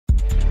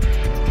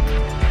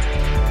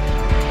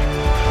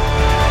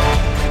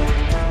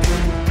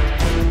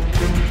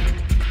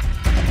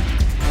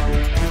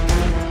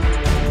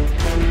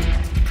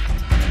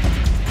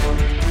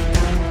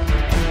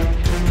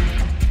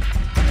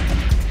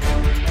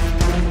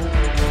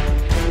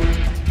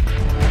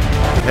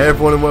Hey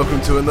everyone, and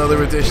welcome to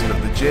another edition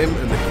of the Jim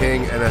and the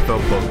King NFL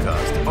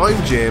podcast.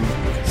 I'm Jim,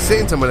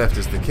 sitting to my left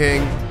is the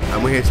King,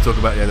 and we're here to talk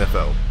about the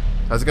NFL.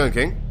 How's it going,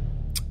 King?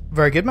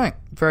 Very good, mate.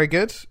 Very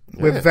good.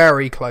 Yeah. We're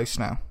very close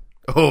now.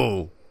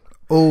 Oh,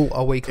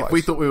 are we close? if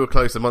we thought we were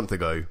close a month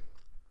ago,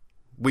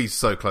 we're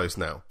so close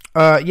now.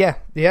 Yeah.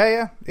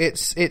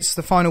 It's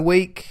the final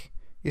week.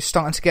 You're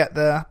starting to get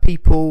the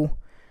people.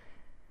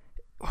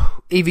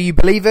 Either you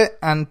believe it,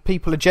 and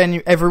people are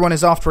genuine. Everyone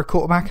is after a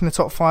quarterback in the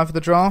top 5 of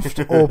the draft,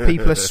 or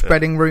people are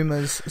spreading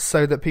rumours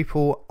so that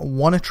people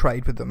want to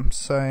trade with them.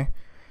 So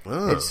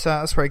it's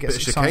that's where it gets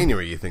Bit of exciting.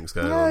 chicanery, you think's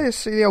going on? Yeah, you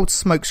see the old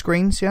smoke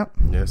screens. Yep.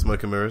 Yeah,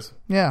 smoke and mirrors.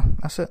 Yeah,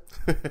 that's it.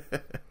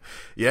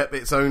 Yep,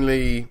 it's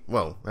only,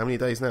 well, how many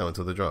days now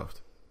until the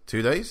draft?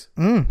 2 days?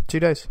 2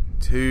 days.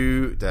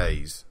 2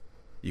 days.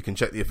 You can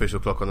check the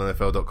official clock on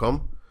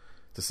NFL.com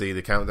to see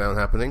the countdown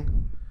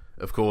happening.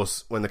 Of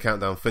course, when the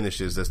countdown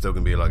finishes, there's still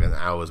going to be like an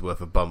hour's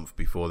worth of bump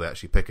before they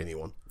actually pick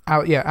anyone.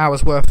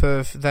 Hours worth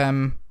of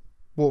them,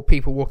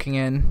 people walking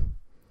in.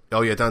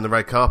 Oh yeah, down the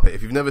red carpet.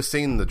 If you've never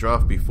seen the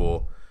draft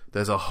before,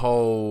 there's a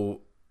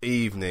whole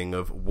evening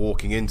of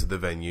walking into the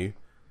venue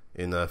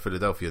in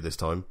Philadelphia this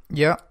time.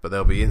 Yeah. But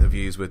there'll be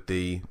interviews with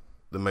the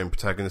main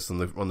protagonists on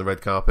the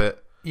red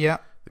carpet. Yeah.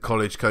 The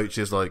college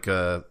coaches like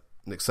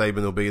Nick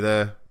Saban will be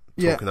there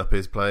talking up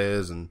his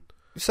players, and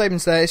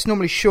Saban's there. It's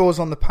normally Shaw's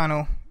on the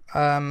panel.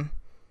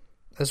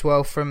 As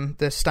well, from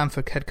the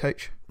Stanford head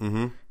coach.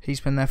 Mm-hmm. He's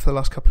been there for the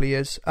last couple of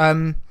years.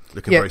 Looking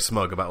very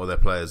smug about all their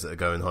players that are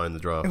going high in the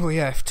draft. Oh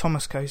yeah, if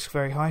Thomas goes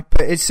very high.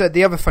 But it's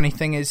the other funny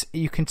thing is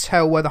you can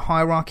tell where the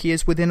hierarchy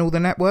is within all the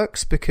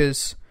networks,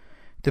 because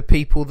the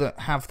people that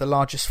have the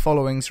largest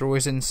followings are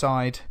always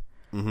inside,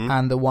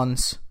 and the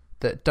ones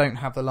that don't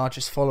have the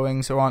largest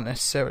followings or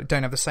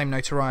don't have the same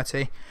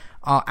notoriety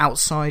are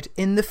outside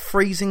in the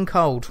freezing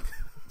cold.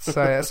 So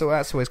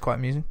that's always quite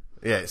amusing.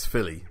 Yeah, it's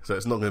Philly, so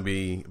it's not going to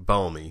be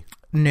balmy.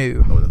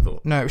 No. I would have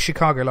thought. No, it was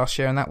Chicago last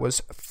year, and that was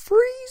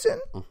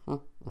freezing.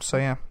 So,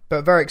 yeah.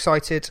 But very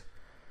excited.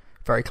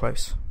 Very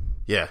close.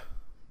 Yeah.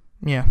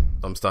 Yeah.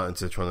 I'm starting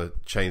to try to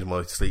change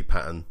my sleep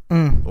pattern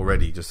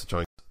already, just to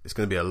try. It's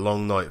going to be a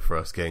long night for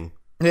us, King.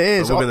 It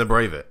is. But we're going to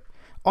brave it.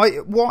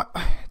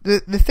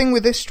 The thing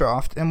with this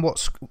draft, and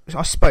what's,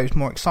 I suppose,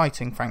 more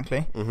exciting,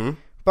 frankly,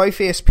 both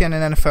ESPN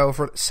and NFL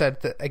have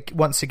said that,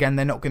 once again,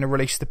 they're not going to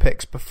release the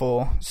picks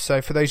before.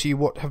 So for those of you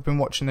who have been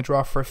watching the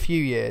draft for a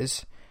few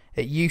years,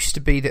 it used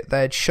to be that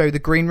they'd show the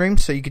green room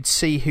so you could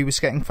see who was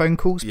getting phone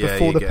calls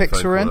before the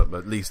picks were in.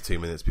 At least 2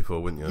 minutes before,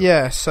 wouldn't you?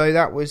 Yeah, so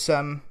that was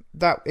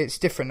that. It's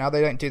different now.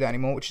 They don't do that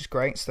anymore, which is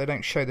great. So they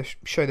don't show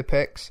the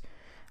picks.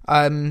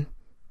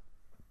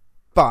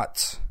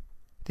 But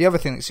the other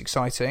thing that's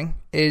exciting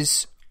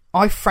is,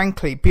 I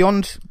frankly,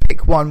 beyond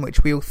pick 1,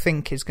 which we all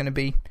think is going to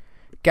be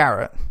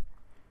Garrett,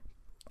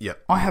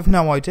 I have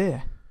no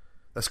idea.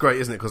 That's great,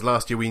 isn't it? Because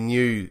last year we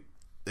knew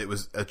it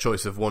was a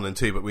choice of 1 and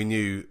 2, but we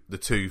knew the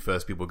 2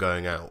 first people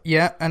going out.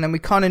 Yeah, and then we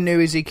kind of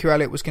knew Ezekiel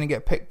Elliott was going to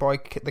get picked by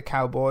the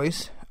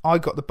Cowboys. I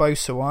got the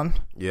Bosa one.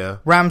 Yeah.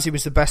 Ramsey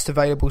was the best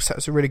available, so that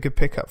was a really good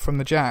pickup from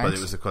the Jags. But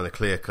it was a kind of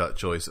clear-cut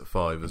choice at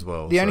 5 as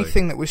well. The only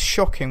thing that was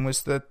shocking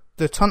was the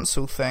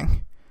Tunsil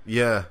thing.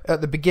 Yeah.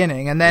 At the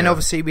beginning, and then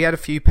obviously we had a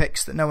few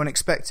picks that no one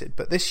expected.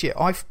 But this year,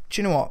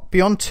 do you know what?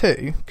 Beyond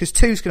 2, because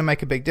 2 is going to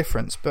make a big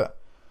difference, but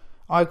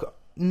I've got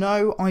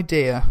no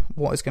idea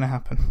what is going to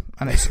happen,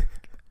 and it's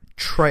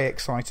très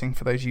exciting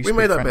for those. We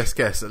made our best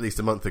guess at least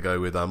a month ago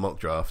with our mock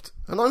draft,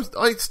 and I'm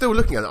still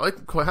looking at it.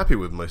 I'm quite happy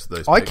with most of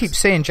those picks. I keep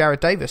seeing Jared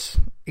Davis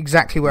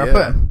exactly where I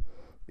put him.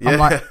 I'm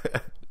like,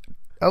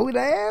 oh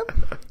damn.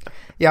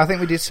 Yeah, I think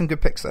we did some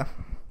good picks there.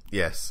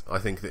 Yes, I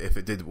think that if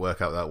it did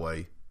work out that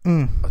way,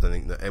 I don't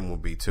think that M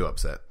would be too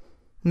upset.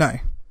 No.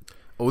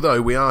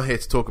 Although we are here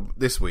to talk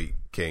this week,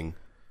 King.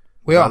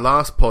 We are. Our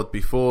last pod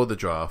before the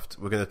draft,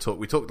 we're going to talk.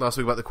 We talked last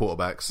week about the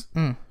quarterbacks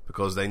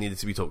because they needed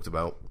to be talked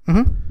about.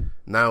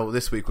 Now,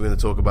 this week, we're going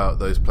to talk about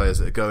those players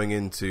that are going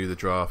into the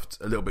draft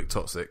a little bit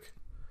toxic.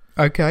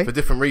 Okay. For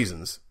different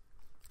reasons.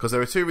 Because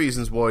there are 2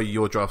 reasons why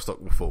your draft stock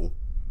will fall.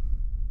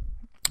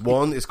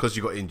 One is because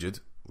you got injured,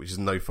 which is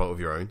no fault of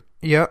your own.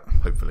 Yep.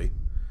 Hopefully.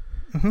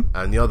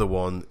 And the other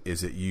one is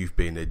that you've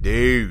been a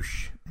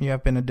douche. Yeah,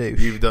 I've been a douche.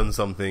 You've done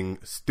something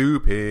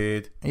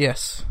stupid.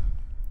 Yes.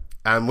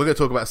 And we're going to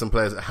talk about some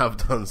players that have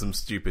done some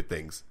stupid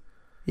things.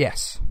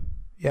 Yes.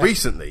 Yeah.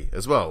 Recently,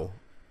 as well.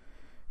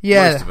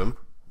 Yeah. Most of them.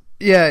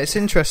 Yeah, it's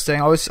interesting.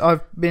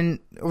 I've been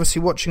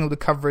obviously watching all the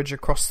coverage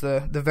across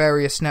the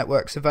various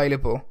networks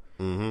available.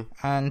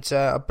 And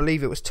I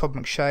believe it was Todd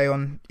McShay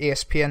on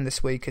ESPN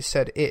this week has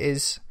said it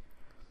is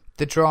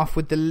the draft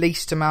with the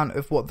least amount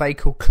of what they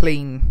call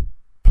clean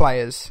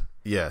players.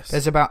 Yes.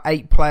 There's about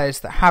 8 players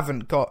that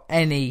haven't got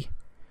any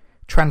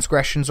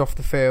transgressions off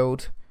the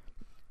field.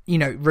 You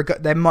know,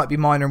 there might be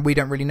minor and we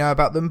don't really know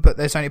about them, but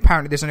there's only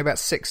about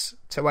 6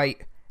 to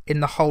 8 in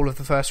the whole of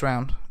the first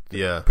round.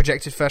 Yeah.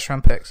 Projected first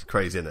round picks.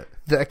 Crazy, isn't it?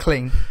 That are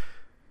clean.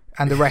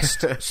 And the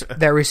rest,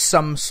 there is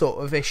some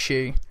sort of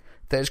issue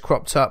that has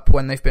cropped up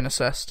when they've been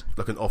assessed.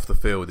 Like an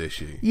off-the-field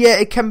issue. Yeah,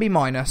 it can be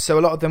minor. So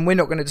a lot of them, we're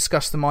not going to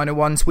discuss the minor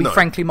ones. We No.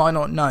 frankly might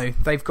not know.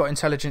 They've got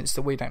intelligence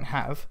that we don't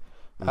have,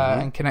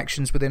 and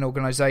connections within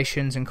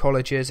organisations and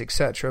colleges,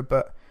 etc.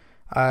 But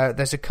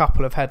there's a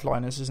couple of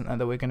headliners, isn't there,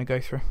 that we're going to go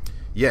through?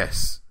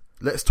 Yes.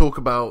 Let's talk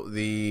about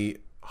the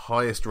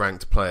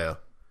highest-ranked player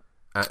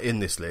in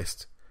this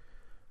list.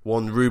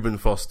 One Reuben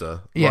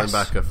Foster, Yes.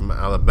 linebacker from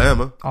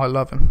Alabama. I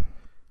love him.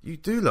 You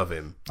do love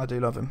him. I do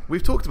love him.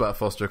 We've talked about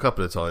Foster a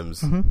couple of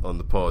times on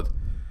the pod.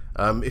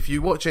 If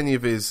you watch any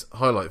of his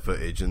highlight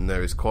footage, and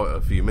there is quite a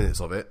few minutes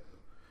of it,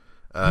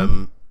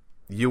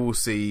 you will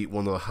see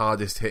one of the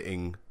hardest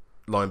hitting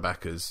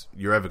linebackers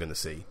you're ever going to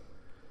see.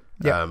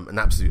 Yeah. An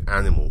absolute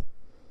animal.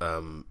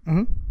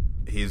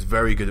 He is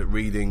very good at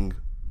reading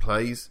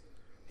plays.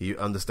 He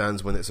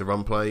understands when it's a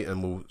run play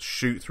and will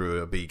shoot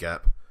through a B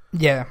gap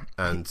Yeah.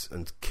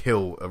 and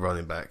kill a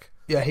running back.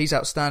 Yeah, he's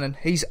outstanding.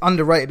 He's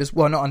underrated as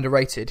well. Not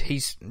underrated.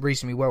 He's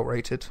reasonably well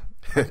rated.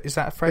 Is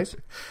that a phrase?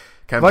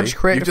 Can Have I be. just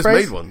created You've a just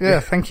phrase? made one. Yeah,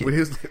 thank you.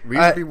 He's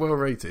reasonably well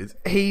rated.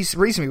 He's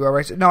reasonably well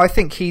rated. No, I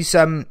think he's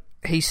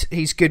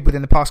good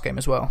within the pass game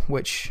as well,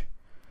 which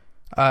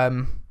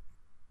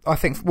I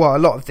think, well, a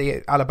lot of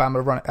the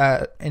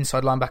Alabama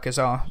inside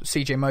linebackers are.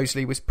 CJ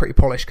Mosley was pretty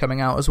polished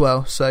coming out as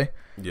well. So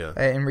Yeah.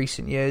 in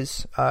recent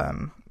years,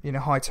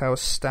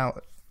 Hightail's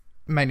stout,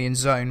 mainly in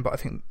zone, but I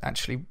think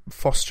actually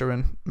Foster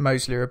and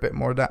Mosley are a bit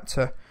more adept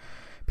to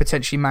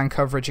potentially man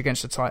coverage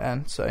against a tight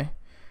end. So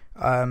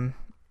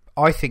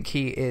I think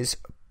he is,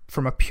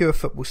 from a pure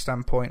football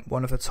standpoint,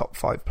 one of the top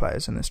 5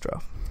 players in this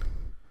draft.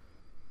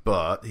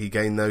 But he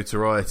gained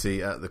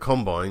notoriety at the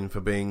Combine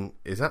for being...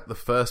 Is that the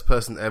first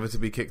person ever to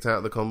be kicked out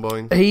of the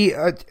Combine?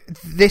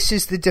 This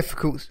is the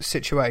difficult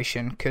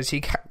situation, because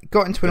he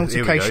got into an Here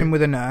we altercation go.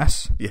 with a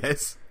nurse.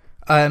 Yes.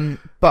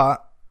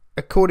 But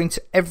according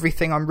to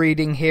everything I'm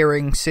reading,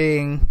 hearing,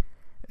 seeing,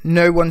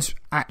 no one's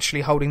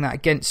actually holding that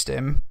against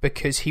him,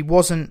 because he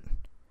wasn't...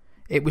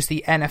 It was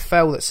the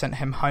NFL that sent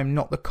him home,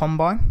 not the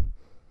Combine.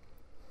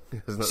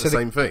 Isn't that the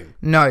same thing?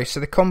 No,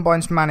 so the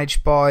Combine's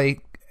managed by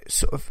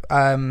sort of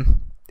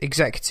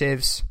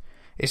executives.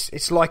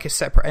 It's like a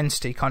separate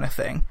entity kind of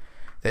thing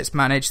that's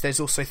managed. There's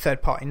also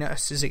third-party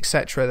nurses,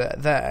 etc. that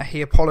are there.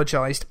 He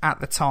apologised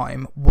at the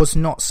time, was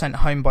not sent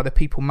home by the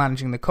people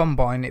managing the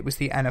Combine. It was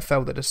the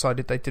NFL that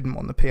decided they didn't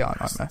want the PR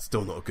nightmare.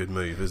 Still not a good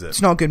move, is it?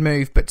 It's not a good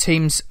move, but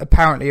teams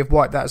apparently have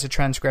wiped that as a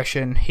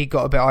transgression. He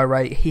got a bit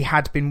irate. He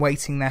had been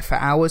waiting there for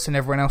hours and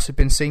everyone else had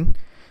been seen.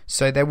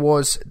 So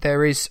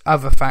there is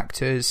other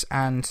factors,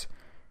 and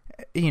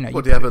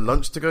What, do you have a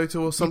lunch to go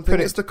to or something?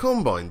 It's the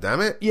Combine, damn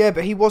it. Yeah,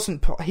 but he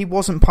wasn't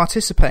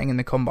participating in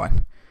the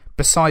Combine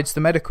besides the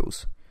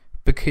medicals,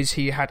 because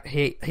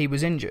he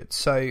was injured.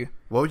 So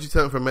why would you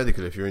turn for a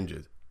medical if you're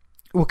injured?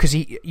 Well, because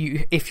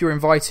if you're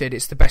invited,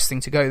 it's the best thing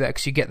to go there,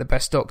 because you get the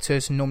best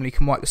doctors and normally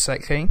can wipe the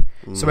slate clean.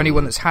 So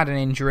anyone that's had an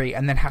injury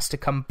and then has to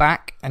come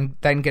back and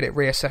then get it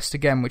reassessed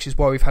again, which is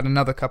why we've had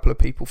another couple of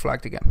people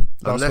flagged again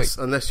last week.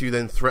 Unless you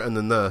then threaten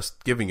the nurse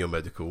giving your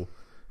medical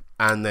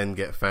and then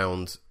get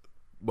found,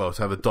 well,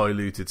 to have a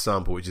diluted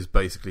sample, which is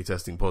basically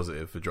testing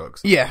positive for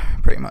drugs. Yeah,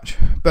 pretty much.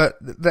 But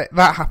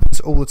that happens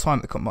all the time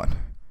at the Combine.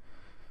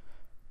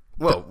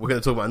 Well, we're going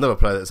to talk about another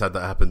player that's had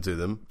that happen to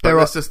them. But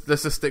let's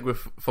just stick with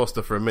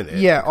Foster for a minute.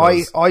 Yeah,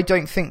 I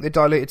don't think the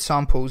diluted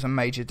sample's a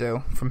major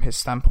deal from his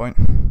standpoint.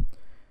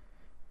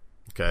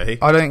 Okay.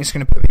 I don't think it's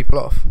going to put people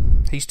off.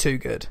 He's too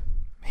good.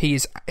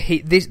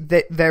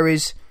 There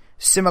is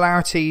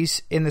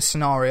similarities in the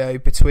scenario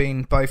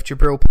between both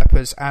Jabril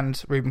Peppers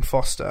and Reuben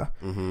Foster.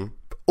 Mm-hmm.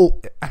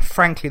 And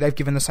frankly, they've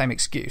given the same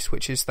excuse,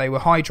 which is they were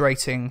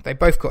hydrating. They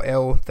both got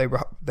ill. They were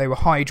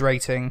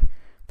hydrating.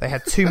 They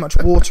had too much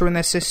water in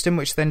their system,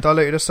 which then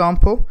diluted a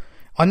sample.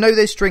 I know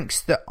there's drinks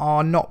that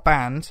are not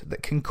banned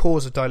that can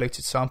cause a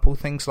diluted sample.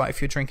 Things like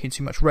if you're drinking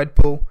too much Red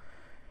Bull,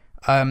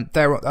 a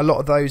lot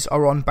of those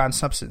are on banned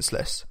substance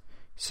lists.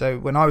 So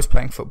when I was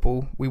playing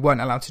football, we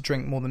weren't allowed to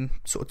drink more than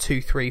sort of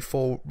 2, 3,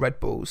 4 Red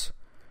Bulls.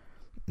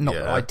 Not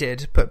that I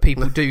did, but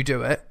people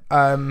do it.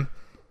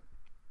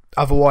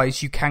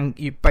 Otherwise, you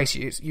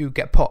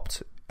get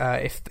popped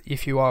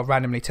if you are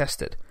randomly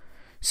tested.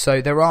 So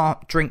there are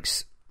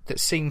drinks that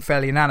seem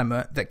fairly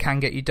inanimate that can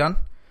get you done,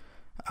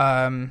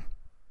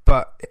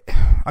 but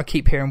I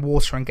keep hearing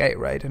water and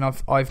Gatorade, and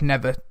I've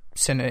never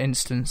seen an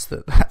instance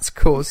that's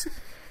caused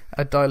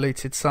a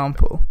diluted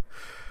sample.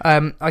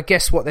 I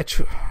guess what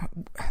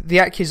the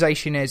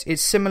accusation is,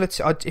 it's similar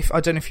to I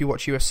don't know if you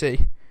watch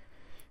UFC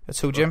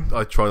at all, Jim.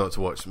 I try not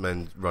to watch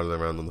men rolling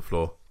around on the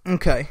floor.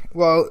 Okay,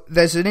 well,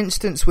 there's an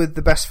instance with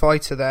the best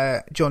fighter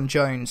there, John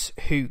Jones,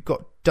 who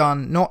got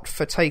done not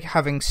for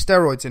having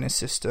steroids in his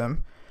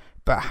system,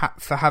 but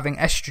for having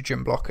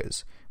estrogen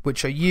blockers,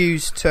 which are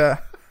used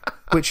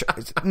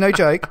no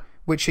joke,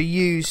 which are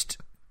used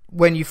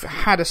when you've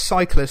had a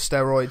cycle of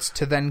steroids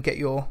to then get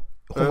your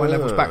hormone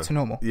levels back to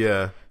normal.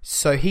 Yeah.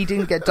 So he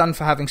didn't get done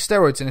for having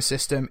steroids in his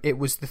system. It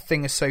was the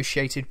thing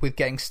associated with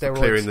getting steroids.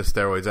 Clearing the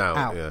steroids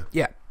out.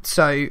 Yeah.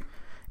 So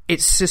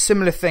it's a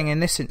similar thing in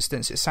this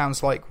instance, it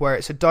sounds like, where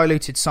it's a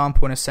diluted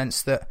sample in a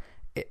sense that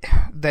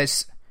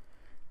there's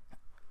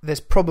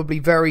probably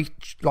very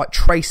like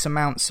trace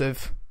amounts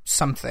of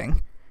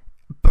something,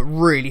 but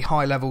really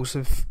high levels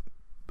of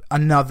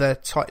another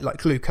type, like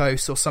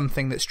glucose or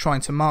something that's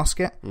trying to mask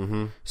it.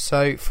 Mm-hmm.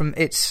 So from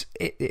it's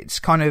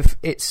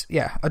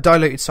a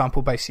diluted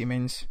sample basically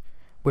means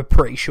we're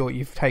pretty sure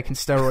you've taken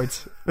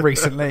steroids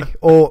recently,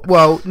 or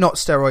well, not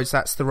steroids.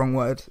 That's the wrong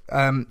word.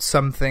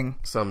 Some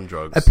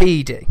drugs, a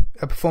PED,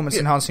 a performance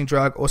enhancing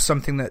drug, or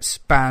something that's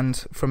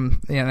banned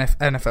from the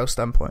NFL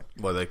standpoint.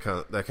 Well, they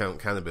count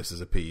cannabis as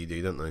a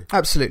PED, don't they?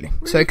 Absolutely.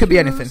 Ridiculous. So it could be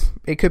anything.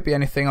 It could be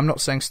anything. I'm not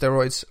saying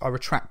steroids. I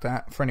retract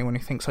that for anyone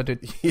who thinks I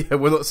did. Yeah,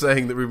 we're not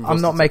saying that. I'm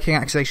not making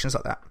accusations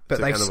like that. But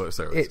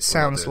it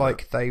sounds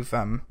like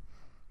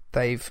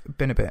they've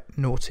been a bit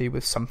naughty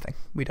with something.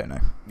 We don't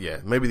know.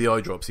 Yeah, maybe the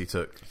eye drops he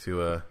took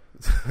to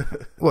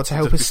what, to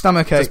help his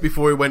stomach ache just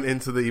before he went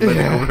into the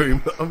medical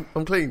room.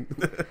 I'm clean.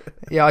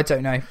 Yeah, I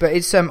don't know, but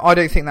it's I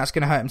don't think that's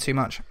going to hurt him too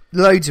much.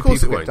 Loads of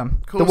people have done.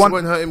 Of course, it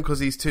won't hurt him because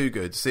he's too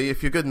good. See,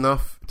 if you're good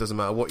enough, it doesn't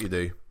matter what you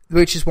do.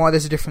 Which is why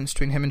there's a difference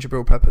between him and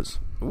Jabril Peppers.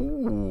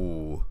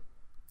 Ooh,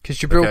 because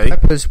Jabril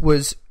Peppers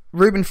was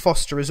Reuben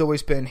Foster has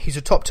always been. He's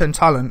a top 10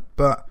 talent,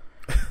 but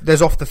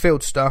there's off the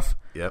field stuff.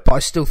 Yep. But I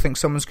still think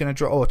someone's going to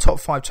draw a top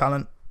 5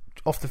 talent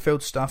off the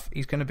field stuff.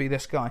 He's going to be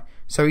this guy,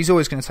 so he's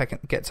always going to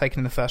get taken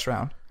in the first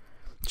round.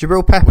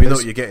 Jabril Peppers, well, you know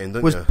what you're getting,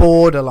 don't was you?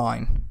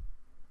 Borderline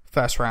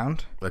first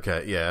round.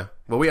 Okay, yeah.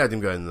 Well, we had him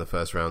going in the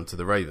first round to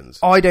the Ravens.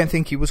 I don't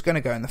think he was going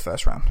to go in the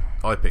first round.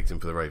 I picked him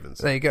for the Ravens.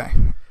 There you go.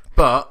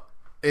 But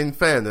in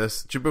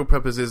fairness, Jabril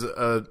Peppers is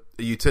a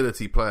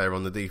utility player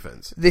on the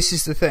defense. This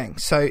is the thing.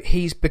 So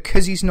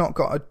because he's not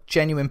got a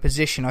genuine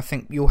position, I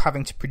think you're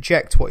having to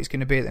project what he's going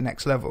to be at the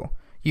next level.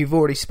 You've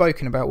already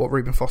spoken about what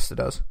Reuben Foster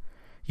does.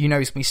 You know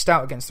he's going to be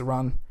stout against the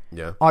run.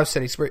 Yeah. I've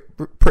said he's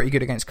pretty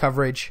good against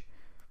coverage.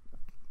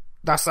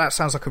 That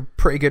sounds like a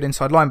pretty good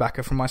inside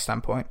linebacker from my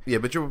standpoint. Yeah,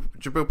 but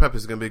Jabril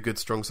Peppers is going to be a good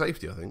strong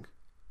safety, I think.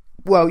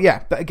 Well,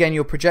 yeah, but again,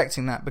 you're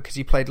projecting that because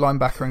he played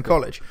linebacker in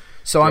college.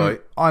 So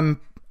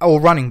I'm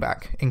or running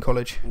back in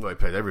college. Well, he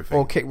played everything.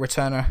 Or kick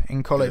returner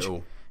in college.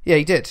 Yeah,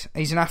 he did.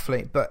 He's an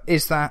athlete. But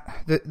is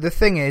that... The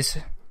thing is,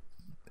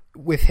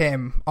 with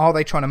him, are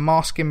they trying to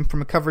mask him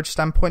from a coverage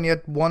standpoint? He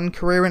had one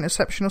career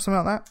interception or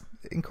something like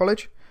that in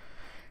college.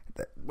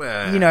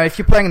 Well, you know, if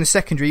you're playing in the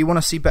secondary, you want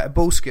to see better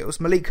ball skills.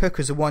 Malik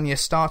Hooker's a 1-year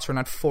starter and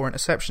had 4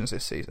 interceptions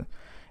this season.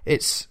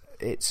 It's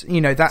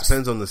you know, that's...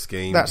 Depends on the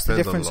scheme. That's the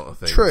difference. On a lot of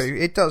things. True,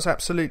 it does,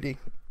 absolutely.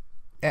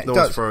 No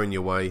one's throwing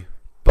your way.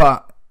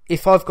 But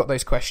if I've got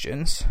those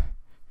questions,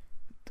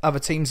 other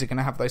teams are going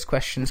to have those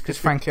questions because,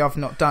 frankly, I've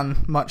not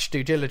done much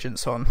due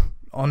diligence on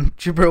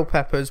Jabril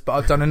Peppers, but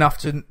I've done enough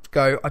to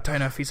go, I don't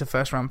know if he's a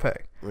first-round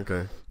pick.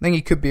 Okay. I think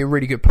he could be a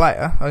really good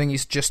player. I think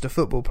he's just a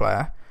football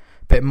player,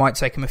 but it might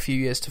take him a few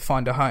years to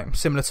find a home.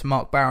 Similar to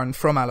Mark Barron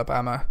from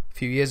Alabama a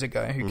few years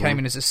ago, who came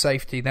in as a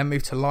safety, then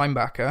moved to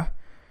linebacker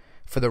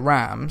for the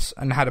Rams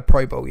and had a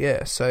Pro Bowl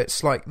year. So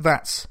it's like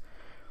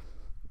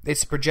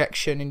it's a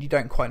projection and you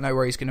don't quite know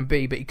where he's going to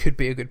be, but he could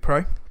be a good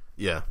pro.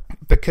 Yeah.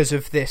 Because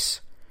of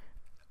this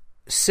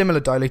similar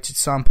diluted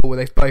sample where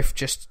they've both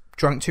just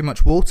drunk too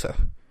much water.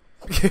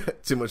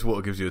 Too much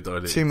water gives you a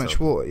diluted Too much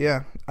sample. water,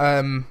 yeah.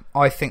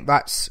 I think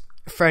that's,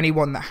 for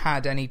anyone that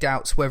had any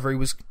doubts whether he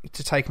was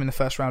to take him in the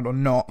first round or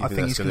not, I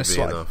think he's going to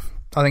slide. Enough?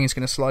 I think he's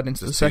going to slide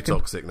into the second. It's too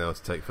toxic now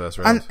to take first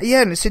round.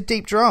 And it's a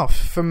deep draft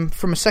from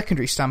a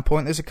secondary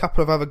standpoint. There's a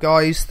couple of other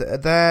guys that are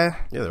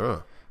there. Yeah, there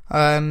are.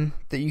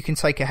 That you can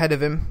take ahead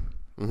of him.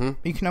 Mm-hmm.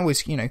 You can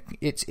always, you know,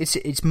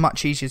 it's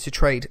much easier to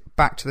trade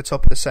back to the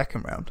top of the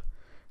second round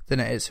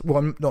than it is.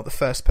 Well, not the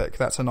first pick.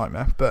 That's a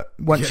nightmare. But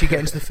once you get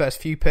into the first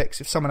few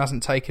picks, if someone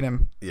hasn't taken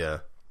him,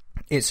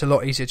 it's a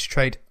lot easier to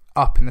trade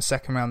up in the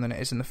second round than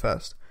it is in the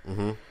first.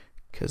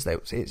 Because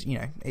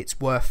it's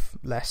worth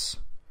less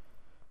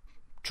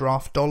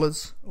draft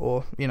dollars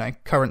or, you know,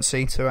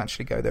 currency to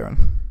actually go there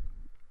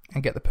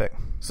and get the pick.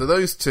 So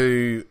those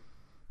two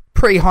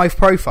pretty high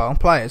profile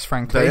players,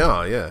 frankly, they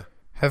are, yeah,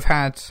 have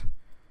had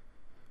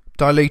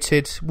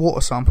diluted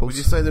water samples. Would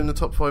you say they're in the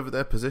top 5 at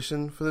their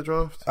position for the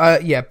draft?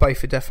 Yeah,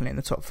 both are definitely in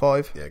the top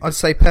 5. Yeah, I'd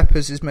say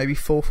Peppers is maybe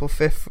 4th or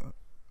 5th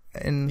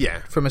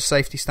from a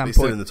safety standpoint.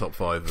 He's still in the top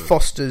 5 of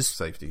Foster's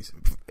safeties.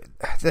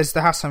 There's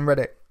the Hassan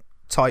Reddick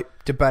type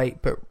debate,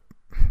 but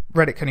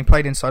Reddick only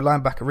played inside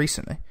linebacker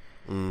recently.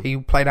 He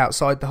played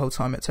outside the whole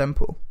time at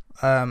Temple.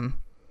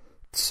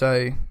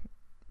 So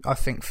I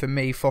think for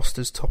me,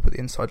 Foster's top of the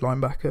inside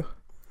linebacker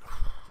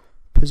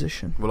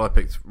position. Well, I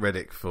picked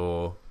Reddick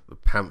for the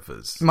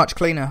Panthers. Much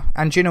cleaner.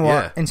 And do you know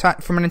what? Yeah.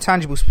 From an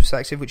intangibles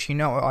perspective, which you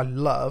know I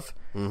love,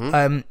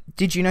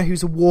 did you know he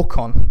was a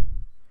walk-on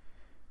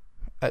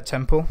at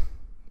Temple?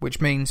 Which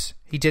means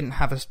he didn't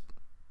have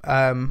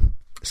a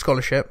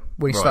scholarship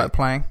when he started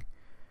playing.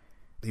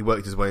 He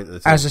worked his way into the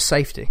team. As a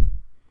safety.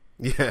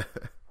 Yeah.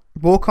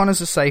 Walk-on as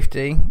a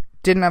safety,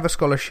 didn't have a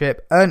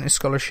scholarship, earned his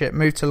scholarship,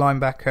 moved to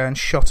linebacker and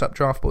shot up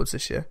draft boards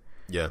this year.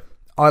 Yeah.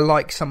 I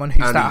like someone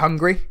who's that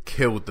hungry.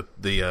 Killed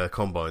the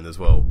combine as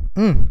well.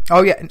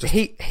 Oh yeah,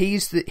 he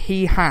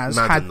has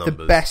had the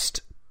best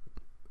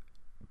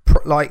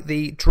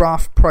the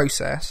draft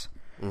process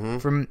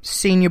from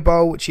Senior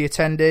Bowl, which he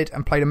attended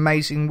and played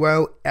amazing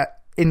well at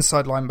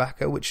inside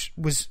linebacker, which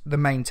was the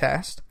main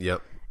test.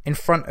 Yep.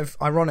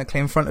 Ironically,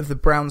 in front of the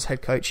Browns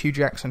head coach, Hugh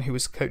Jackson, who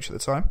was coach at the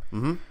time.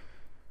 Mm-hmm.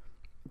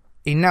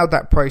 He nailed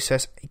that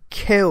process. He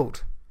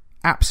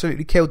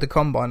absolutely killed the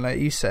combine, like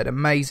you said.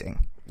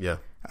 Amazing. Yeah.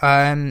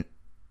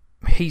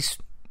 He's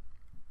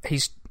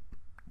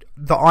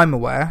that I'm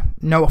aware,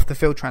 no off the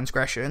field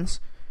transgressions.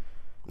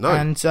 No.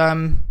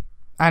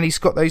 And he's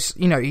got those,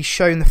 he's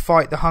shown the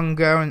fight, the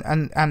hunger,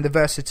 and the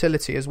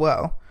versatility as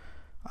well.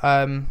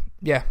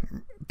 Yeah,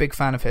 big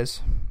fan of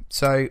his.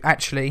 So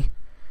actually,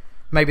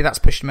 maybe that's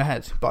pushed him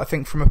ahead. But I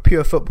think from a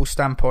pure football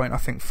standpoint, I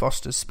think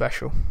Foster's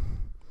special.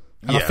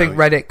 And I think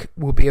Reddick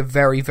will be a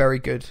very, very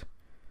good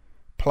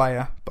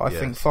player. But I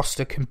think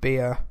Foster can be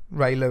a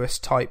Ray Lewis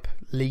type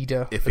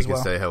leader if he as can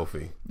well. stay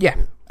healthy. Yeah,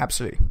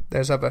 absolutely.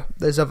 There's other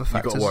factors.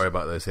 You've got to worry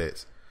about those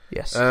hits.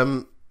 Yes.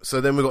 So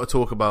then we've got to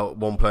talk about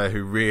one player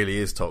who really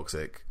is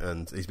toxic,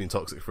 and he's been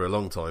toxic for a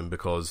long time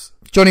because...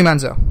 Johnny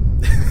Manziel.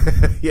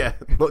 Yeah,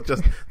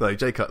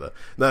 Jay Cutler.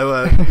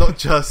 No, not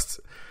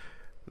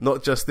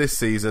just this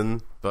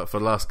season, but for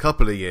the last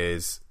couple of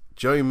years,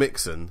 Joe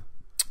Mixon,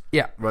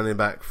 running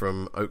back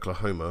from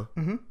Oklahoma,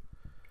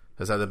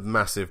 has had a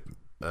massive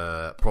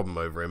problem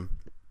over him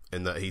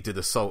in that he did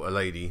assault a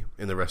lady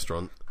in a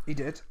restaurant. He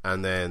did.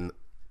 And then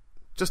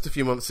just a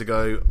few months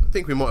ago, I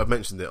think we might have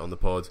mentioned it on the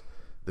pod,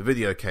 the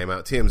video came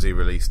out, TMZ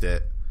released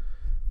it,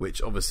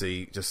 which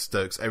obviously just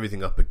stokes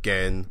everything up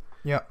again.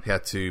 Yeah. He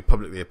had to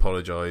publicly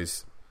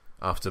apologise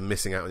after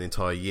missing out an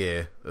entire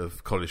year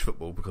of college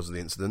football because of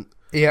the incident.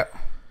 Yeah.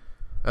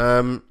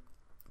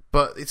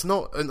 But it's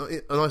not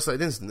an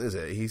isolated incident, is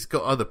it? He's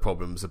got other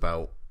problems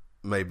about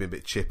maybe a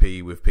bit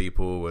chippy with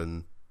people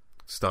and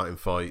starting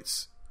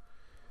fights.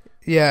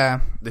 Yeah.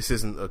 This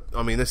isn't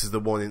this is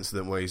the one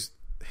incident where he's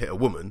hit a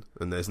woman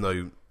and there's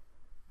no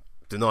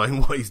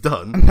denying what he's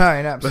done. No,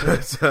 absolutely.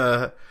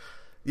 But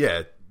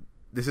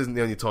this isn't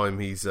the only time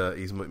he's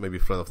maybe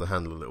flown off the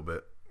handle a little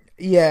bit.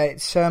 Yeah,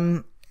 it's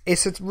a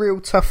real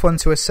tough one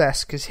to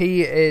assess because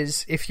he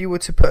is, if you were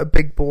to put a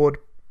big board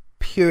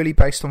purely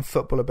based on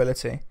football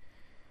ability,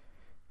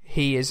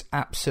 he is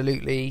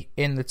absolutely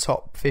in the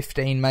top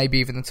 15, maybe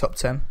even the top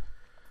 10.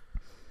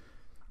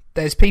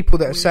 There's people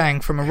that are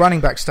saying from a running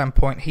back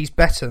standpoint, he's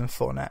better than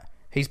Fournette,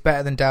 he's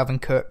better than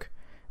Dalvin Cook,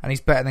 and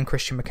he's better than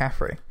Christian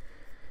McCaffrey.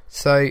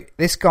 So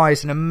this guy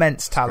is an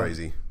immense talent.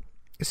 Crazy.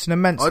 It's an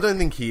immense... I don't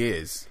think he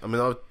is. I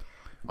mean,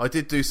 I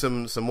did do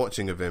some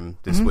watching of him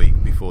this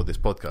week before this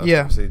podcast.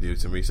 Yeah. Obviously, do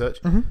some research.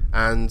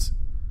 And,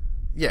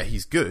 yeah,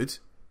 he's good.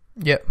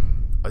 Yep.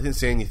 I didn't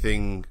see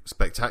anything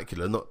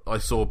spectacular. I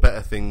saw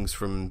better things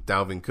from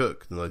Dalvin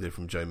Cook than I did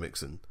from Joe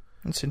Mixon.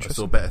 That's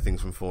interesting. I saw better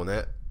things from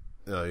Fournette.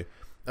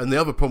 And the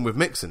other problem with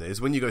Mixon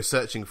is when you go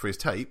searching for his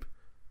tape,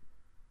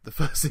 the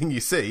first thing you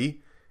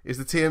see is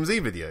the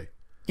TMZ video.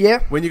 Yeah.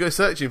 When you go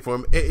searching for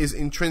him, it is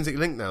intrinsic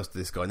link now to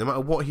this guy. No matter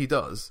what he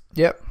does.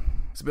 Yep.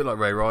 It's a bit like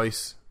Ray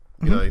Rice.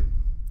 You know,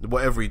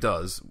 whatever he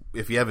does,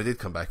 if he ever did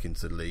come back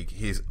into the league,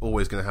 he's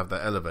always going to have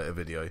that elevator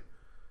video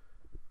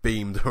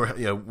beamed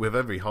around, with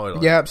every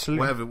highlight. Yeah,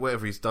 absolutely.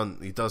 Whatever he's done,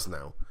 he does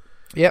now.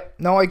 Yep.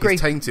 No, I agree.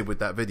 He's tainted with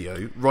that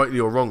video, rightly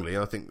or wrongly.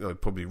 I think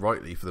probably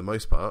rightly for the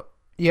most part.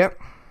 Yep.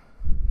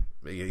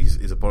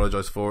 He's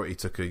apologised for it. He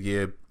took a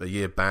year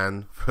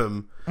ban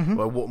from.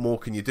 Well, what more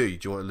can you do?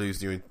 Do you want to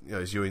lose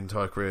is your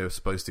entire career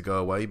supposed to go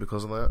away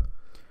because of that?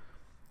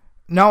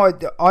 No,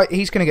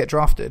 he's going to get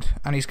drafted,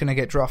 and he's going to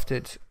get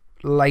drafted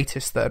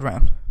latest third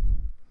round.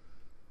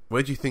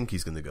 Where do you think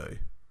he's going to go?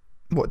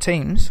 What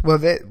teams?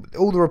 Well,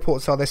 all the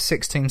reports are there's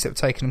 6 teams that have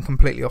taken him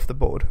completely off the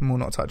board and will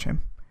not touch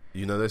him.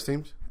 You know those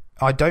teams?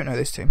 I don't know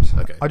those teams.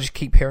 Okay. I just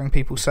keep hearing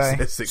people say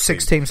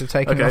 6 teams have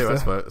taken him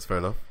off. Okay, that's fair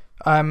enough.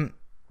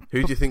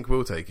 Who do you think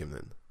will take him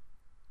then?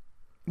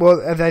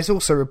 Well, there's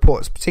also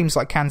reports teams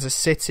like Kansas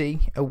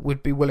City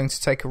would be willing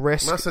to take a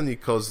risk. That's only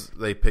because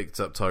they picked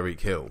up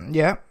Tyreek Hill.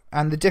 Yeah,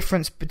 and the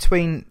difference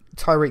between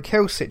Tyreek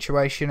Hill's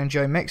situation and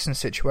Joe Mixon's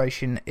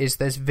situation is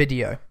there's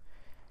video.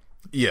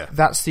 Yeah.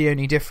 That's the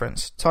only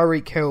difference.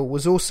 Tyreek Hill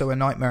was also a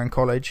nightmare in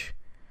college,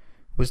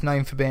 was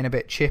known for being a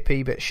bit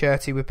chippy, a bit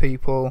shirty with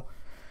people,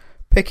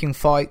 picking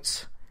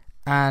fights,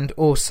 and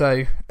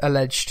also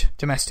alleged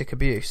domestic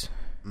abuse.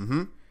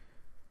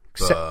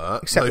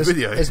 Except no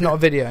video. There's not a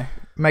video.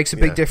 Makes a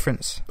big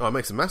difference. Oh, it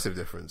makes a massive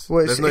difference.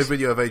 Well, there's no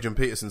video of Adrian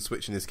Peterson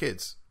switching his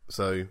kids.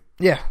 So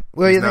yeah,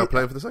 well, he's now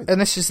playing for the Saints.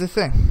 And this is the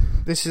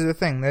thing.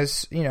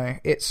 There's,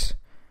 it's.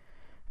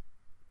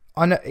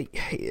 I know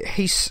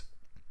he's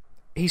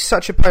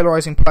such a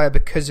polarizing player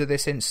because of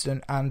this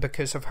incident and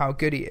because of how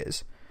good he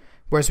is.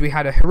 Whereas we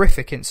had a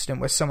horrific incident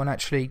where someone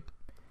actually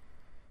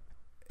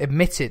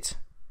admitted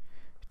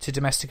to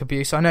domestic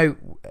abuse. I know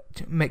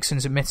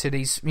Mixon's admitted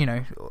it's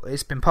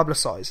been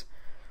publicised.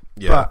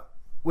 Yeah. But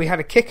we had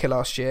a kicker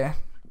last year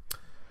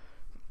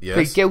plead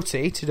Yes.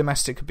 guilty to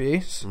domestic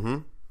abuse.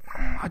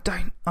 I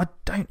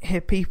don't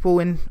hear people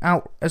in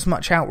as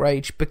much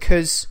outrage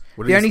because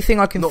the only thing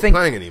I can not think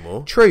playing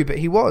anymore. True, but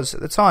he was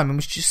at the time and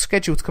was just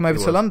scheduled to come over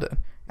to London.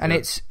 And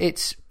is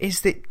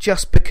it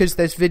just because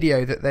there's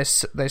video that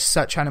there's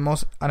such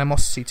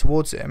animosity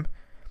towards him?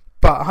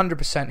 But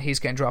 100% he's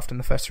getting drafted in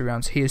the first 3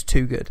 rounds. He is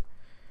too good.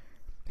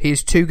 He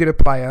is too good a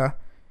player,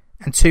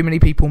 and too many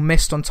people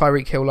missed on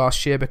Tyreek Hill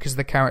last year because of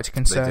the character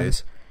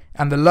concerns.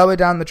 And the lower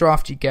down the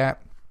draft you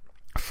get,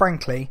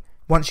 frankly,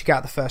 once you get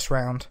out the first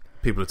round,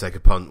 people would take a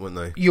punt, wouldn't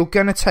they? You're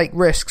going to take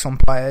risks on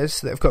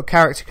players that have got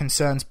character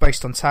concerns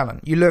based on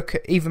talent. You look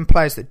at even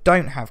players that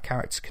don't have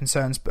character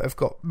concerns but have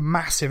got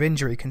massive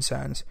injury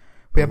concerns.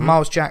 We had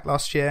Miles Jack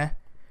last year.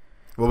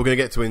 Well, we're going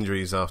to get to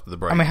injuries after the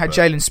break. And we had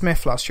Jalen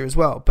Smith last year as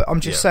well. But I'm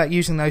just saying,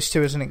 using those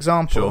two as an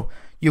example,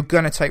 you're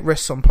going to take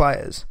risks on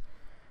players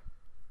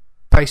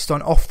based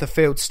on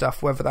off-the-field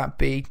stuff, whether that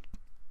be,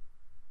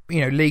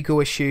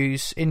 legal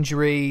issues,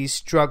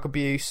 injuries, drug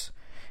abuse,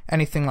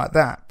 anything like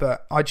that.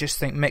 But I just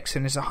think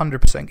Mixon is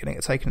 100% going to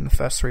get taken in the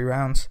first 3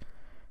 rounds.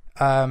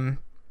 And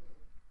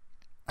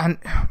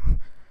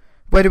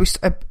where do we...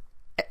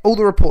 all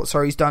the reports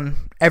are he's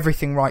done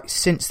everything right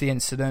since the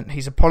incident.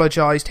 He's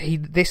apologised. He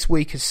this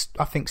week has,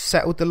 I think,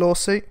 settled the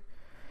lawsuit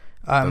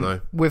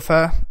with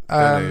her,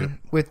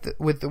 with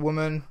the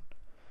woman.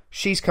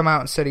 She's come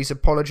out and said he's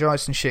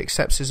apologised and she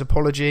accepts his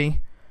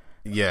apology.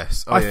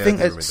 Yes, I think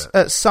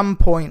at some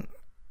point,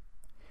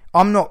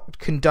 I'm not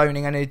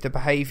condoning any of the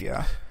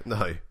behaviour.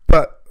 No,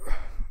 but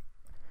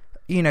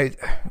you've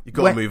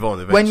got to move on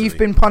eventually. When you've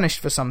been punished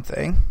for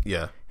something,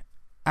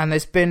 and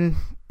there's been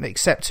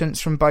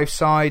acceptance from both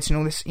sides and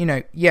all this,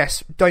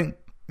 yes, don't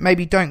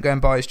go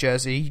and buy his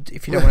jersey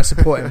if you don't want to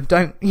support him.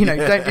 Don't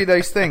do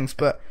those things.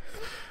 But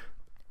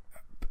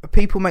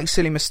people make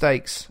silly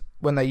mistakes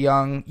when they're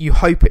young. You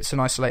hope it's an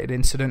isolated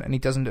incident and he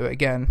doesn't do it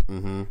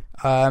again.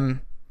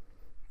 And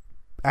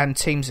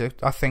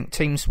I think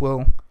teams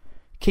will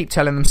keep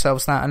telling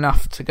themselves that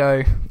enough to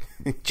go,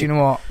 do you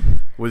know what?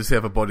 We'll just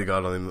have a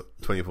bodyguard on him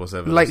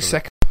 24/7. Late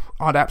second,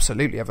 I'd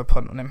absolutely have a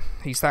punt on him.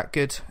 He's that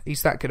good.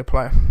 He's that good a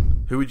player.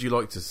 Who would you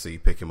like to see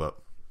pick him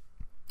up?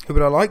 Who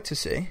would I like to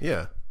see?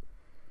 Yeah.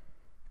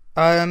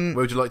 Where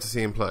would you like to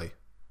see him play?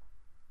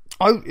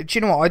 Do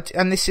you know what?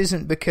 And this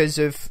isn't because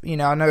of, I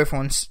know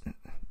everyone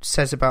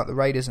says about the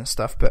Raiders and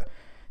stuff, but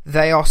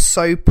they are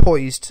so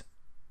poised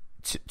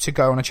to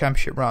go on a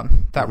championship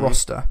run, that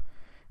roster.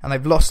 And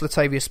they've lost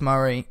Latavius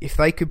Murray. If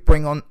they could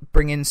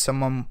bring in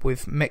someone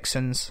with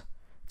Mixon's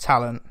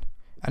talent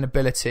and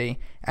ability,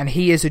 and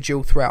he is a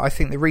dual threat, I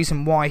think the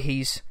reason why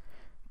he's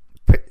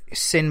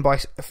seen by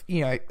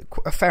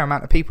a fair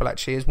amount of people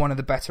actually as one of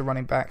the better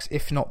running backs,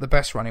 if not the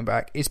best running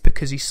back, is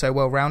because he's so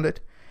well rounded.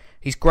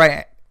 He's great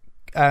at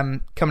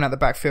coming out the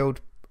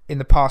backfield in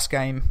the pass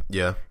game.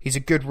 Yeah, he's a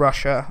good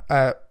rusher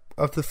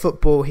of the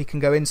football. He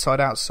can go inside,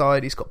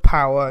 outside. He's got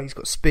power. He's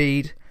got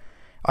speed.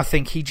 I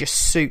think he just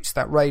suits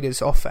that Raiders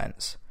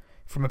offense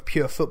from a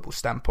pure football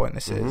standpoint.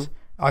 This is.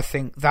 I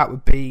think that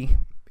would be,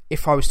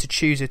 if I was to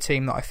choose a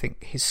team that I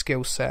think his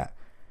skill set,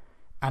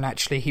 and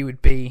actually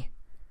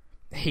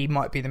he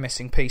might be the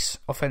missing piece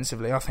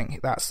offensively. I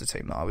think that's the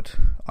team that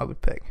I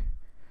would pick.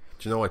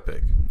 Do you know I'd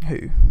pick?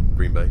 Who?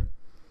 Green Bay.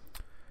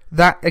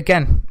 That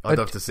again. I'd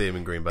love to see him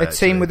in Green Bay.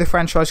 Team with a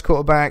franchise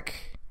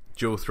quarterback,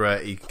 dual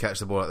threat. He can catch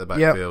the ball out the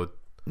backfield.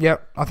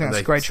 Yep, I think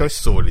that's a great choice.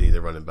 Sorely need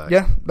a running back.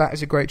 Yeah, that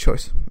is a great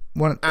choice.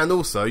 And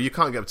also, you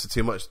can't get up to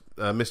too much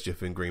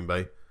mischief in Green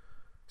Bay.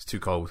 It's too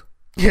cold.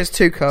 Yeah, it's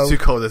too cold. It's too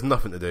cold. There's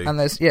nothing to do. And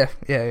there's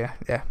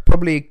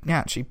probably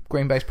actually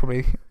Green Bay's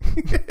probably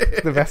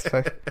the best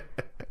place.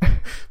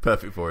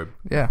 Perfect for him.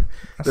 Yeah.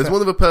 There's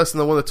one other person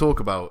I want to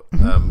talk about,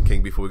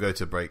 King, before we go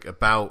to a break,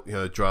 about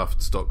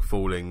draft stock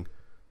falling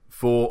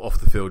for off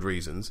the field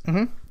reasons,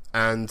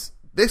 and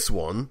this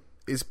one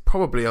is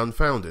probably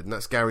unfounded, and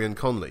that's Garyon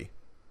Conley.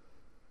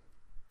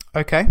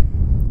 Okay.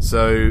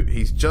 So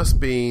he's just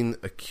been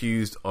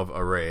accused of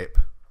a rape.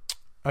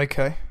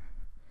 Okay.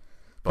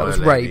 That was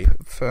rape.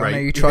 I know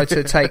you tried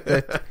to take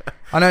the...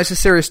 I know it's a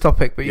serious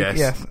topic, but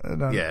yes.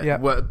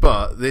 Well,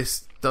 but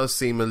this does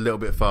seem a little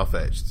bit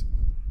far-fetched.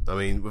 I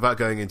mean, without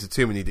going into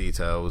too many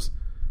details,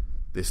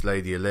 this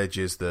lady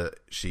alleges that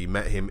she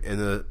met him in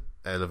an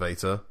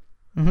elevator.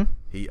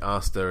 He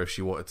asked her if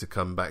she wanted to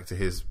come back to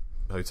his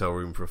hotel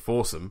room for a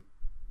foursome.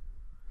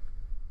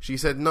 She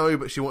said no,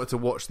 but she wanted to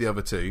watch the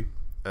other two.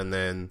 And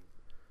then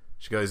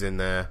she goes in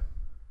there.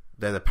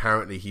 Then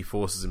apparently he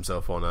forces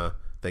himself on her,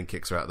 then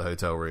kicks her out of the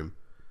hotel room.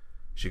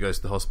 She goes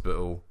to the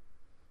hospital,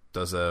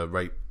 does a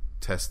rape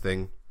test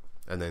thing,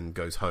 and then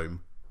goes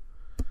home.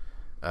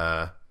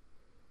 But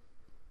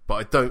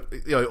I don't,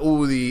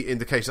 all the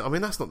indications. I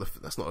mean, that's not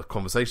a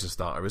conversation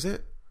starter, is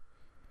it?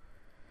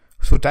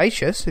 It's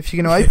audacious if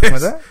you're going to open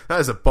with it. That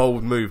is a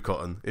bold move,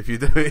 Cotton. If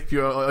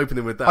you're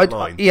opening with that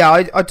line,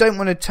 I don't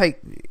want to take.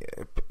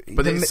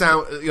 But it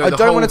sounds. I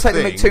don't want to take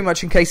the mick too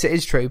much in case it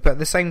is true. But at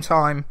the same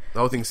time, the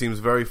whole thing seems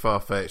very far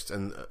fetched,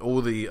 and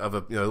all the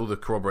other, all the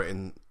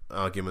corroborating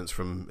arguments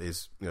from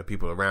his,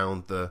 people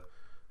around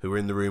who were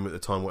in the room at the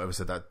time, whatever,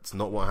 said that's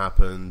not what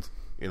happened.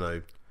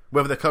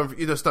 Whether they're coming from,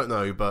 you just don't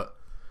know. But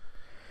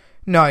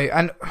no,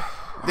 and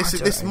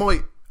this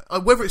might.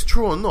 Whether it's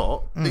true or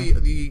not,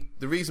 the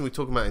reason we're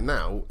talking about it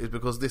now is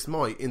because this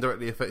might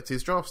indirectly affect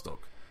his draft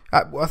stock.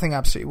 I think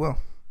absolutely will.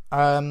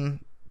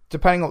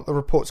 Depending on what the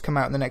reports come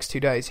out in the next 2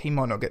 days, he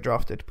might not get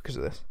drafted because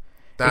of this.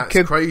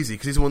 That's crazy,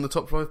 because he's one of the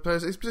top 5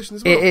 players at his position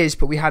as well. It is,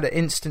 but we had an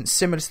instance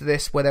similar to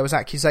this where there was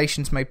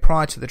accusations made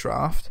prior to the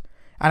draft,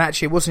 and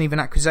actually it wasn't even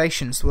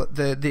accusations.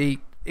 The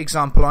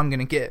example I'm going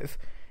to give,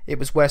 it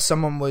was where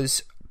someone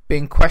was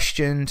being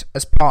questioned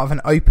as part of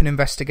an open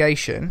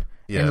investigation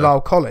in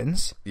Lyle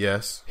Collins,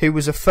 yes, who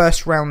was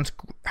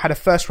had a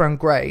first round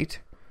grade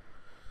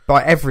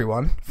by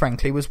everyone,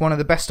 frankly, was one of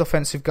the best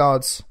offensive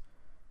guards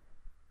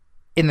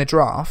in the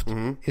draft,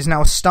 is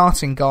now a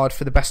starting guard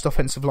for the best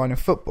offensive line in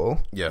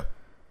football. Yeah.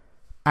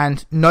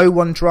 And no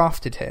one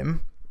drafted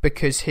him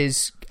because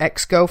his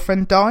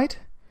ex-girlfriend died.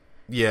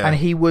 Yeah. And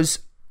he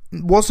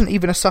wasn't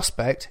even a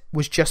suspect,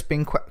 was just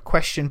being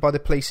questioned by the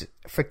police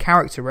for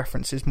character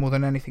references more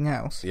than anything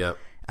else. Yeah.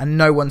 And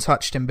no one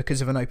touched him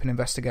because of an open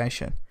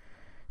investigation.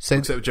 So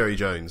except Jerry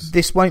Jones.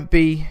 This won't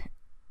be...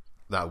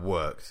 That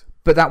worked.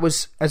 But that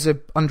was as a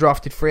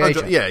undrafted free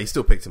agent. Yeah, he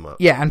still picked him up.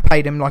 Yeah, and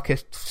paid him like a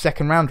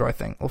second rounder, I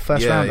think, or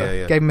first rounder.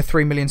 Yeah. Gave him a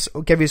 $3 million.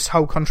 Gave his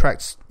whole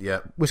contract.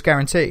 Yeah. Was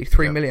guaranteed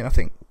 $3 million, I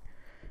think.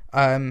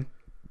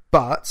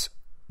 But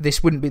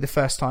this wouldn't be the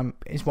first time,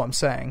 is what I'm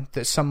saying,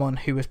 that someone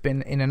who has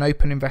been in an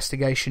open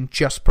investigation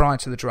just prior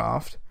to the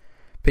draft,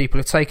 people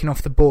have taken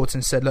off the boards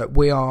and said, "Look,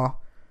 we are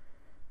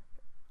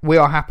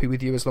happy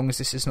with you as long as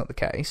this is not the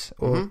case,"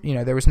 or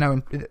there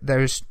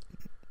is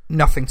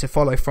nothing to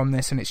follow from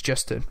this, and it's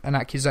just an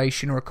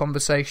accusation or a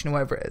conversation or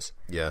whatever it is.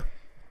 Yeah.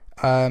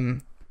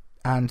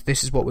 And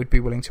this is what we'd be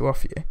willing to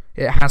offer you.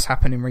 It has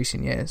happened in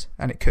recent years,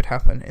 and it could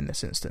happen in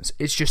this instance.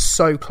 It's just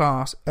so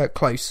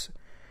close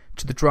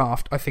to the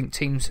draft. I think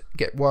teams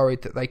get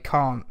worried that they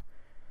can't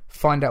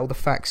find out all the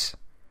facts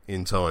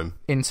in time,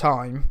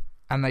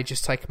 and they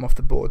just take them off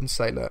the board and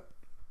say, "Look,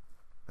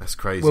 that's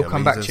crazy. We'll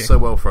come back to you." So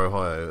well for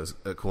Ohio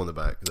at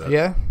cornerback.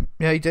 Yeah,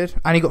 he did,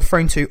 and he got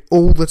thrown to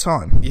all the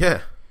time.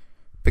 Yeah.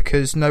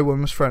 Because no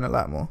one was thrown at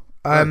Lattimore.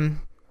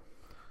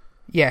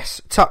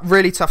 Yes,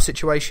 really tough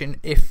situation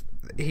if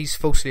he's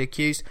falsely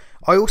accused.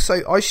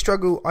 I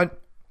struggle.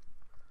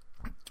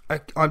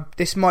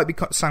 This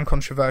might sound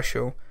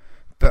controversial,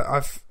 but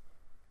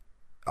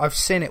I've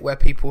seen it where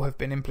people have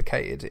been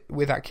implicated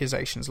with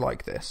accusations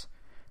like this,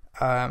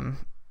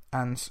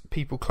 and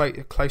people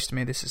close to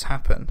me, this has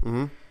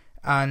happened,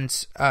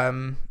 and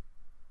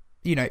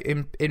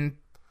in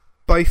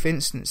both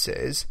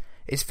instances,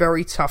 it's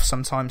very tough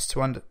sometimes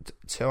to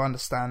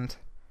understand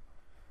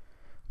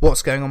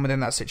what's going on within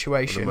that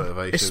situation,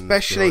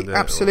 especially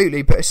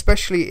but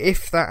especially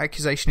if that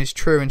accusation is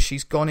true and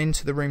she's gone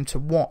into the room to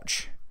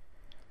watch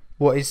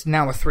what is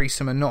now a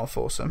threesome and not a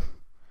foursome.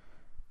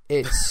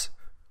 It's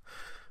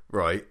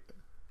right.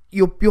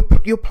 You're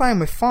playing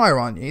with fire,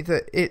 aren't you?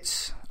 That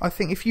it's. I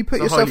think if you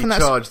put yourself in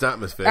that charged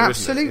atmosphere,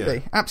 absolutely, isn't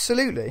it? Yeah.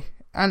 Absolutely.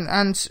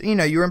 And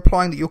you're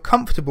implying that you're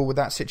comfortable with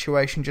that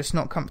situation, just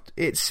not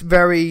It's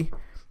very,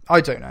 I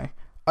don't know.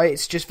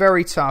 It's just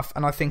very tough,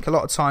 and I think a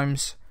lot of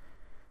times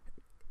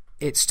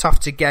it's tough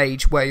to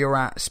gauge where you're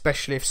at,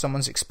 especially if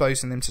someone's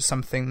exposing them to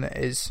something that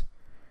is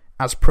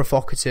as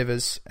provocative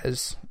as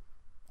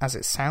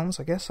it sounds.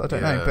 I guess I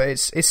don't know, but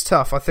it's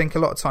tough. I think a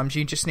lot of times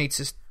you just need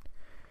to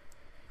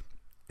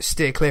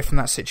steer clear from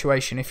that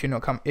situation if you're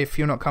not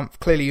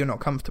clearly you're not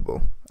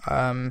comfortable.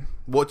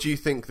 What do you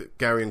think that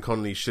Gary and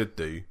Connolly should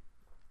do?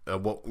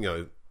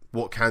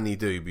 What can he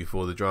do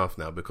before the draft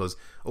now? Because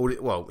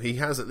he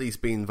has at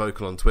least been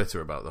vocal on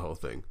Twitter about the whole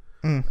thing,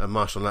 and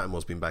Marshawn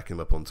Lattimore's been backing him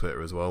up on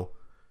Twitter as well,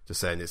 just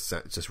saying it's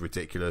just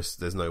ridiculous.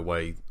 There's no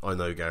way. I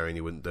know Gary and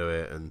he wouldn't do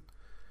it, and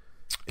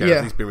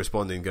Gary's been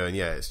responding, going,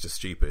 "Yeah, it's just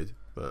stupid."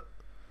 But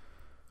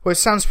it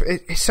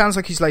sounds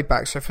like he's laid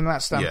back. So from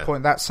that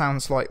standpoint, that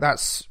sounds like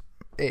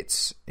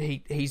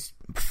he's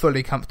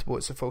fully comfortable.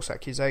 It's a false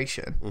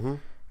accusation.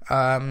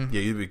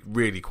 You'd be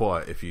really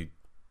quiet if you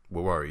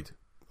were worried,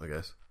 I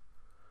guess.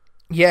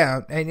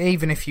 Yeah, and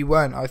even if you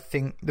weren't, I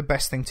think the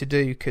best thing to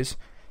do, because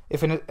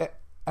if an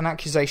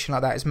accusation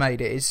like that is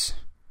made, it is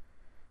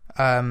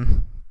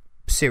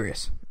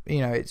serious.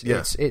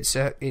 It's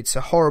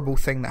a horrible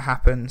thing that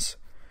happens.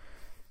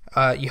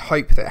 You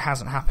hope that it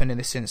hasn't happened in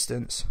this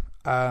instance,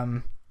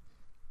 and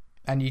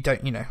you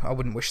don't. I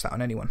wouldn't wish that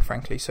on anyone,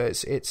 frankly. So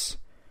it's.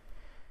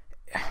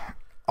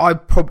 I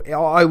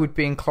would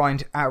be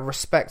inclined out of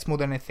respect more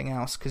than anything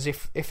else, because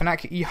if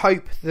you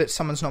hope that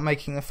someone's not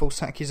making a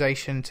false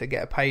accusation to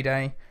get a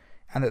payday,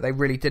 and that they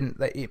really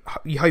didn't.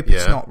 You hope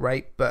it's not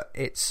rape, but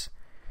it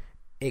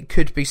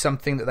could be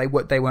something that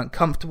they weren't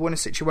comfortable in a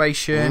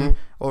situation,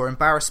 or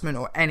embarrassment,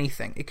 or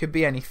anything. It could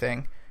be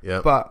anything,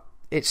 but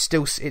it's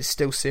still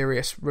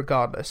serious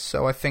regardless.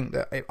 So I think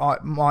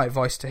that my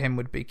advice to him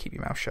would be keep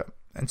your mouth shut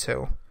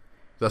until.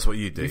 That's what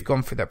you do. You've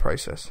gone through that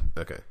process.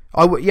 Okay.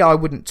 I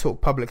wouldn't talk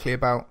publicly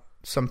about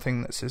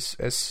something that's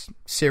as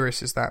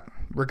serious as that.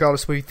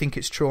 Regardless whether you think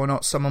it's true or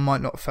not, someone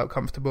might not have felt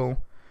comfortable.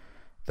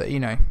 That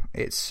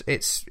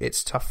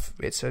it's tough.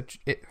 It's a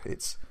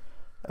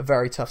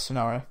very tough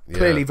scenario. Yeah.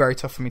 Clearly, very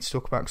tough for me to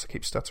talk about because I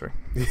keep stuttering.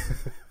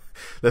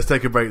 Let's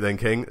take a break then,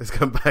 King. Let's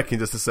come back in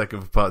just a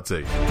second for part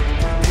 2.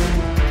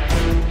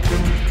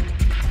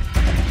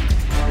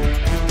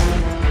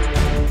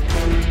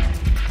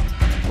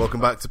 Welcome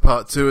back to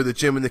part 2 of the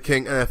Jim and the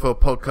King NFL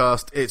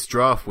podcast. It's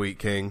draft week,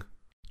 King.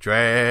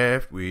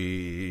 Draft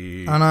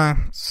week. I know.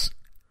 It's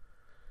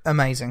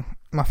amazing.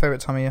 My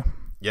favourite time of year.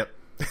 Yep.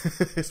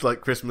 It's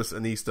like Christmas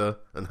and Easter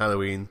and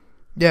Halloween.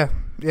 Yeah,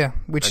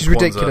 which And is Kwanzaa.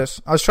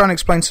 ridiculous. I was trying to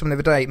explain to someone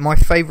the other day, my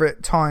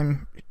favourite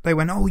time, they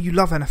went, oh, you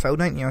love NFL,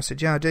 don't you? I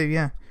said, yeah, I do,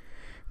 yeah.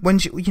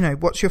 When's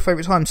what's your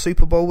favourite time?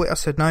 Super Bowl? I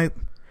said, no.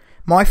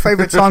 My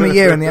favourite time of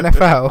year in the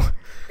NFL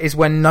is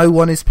when no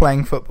one is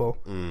playing football.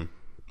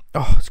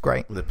 Oh, it's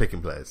great. And they're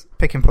picking players.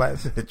 Picking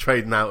players. They're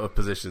trading out of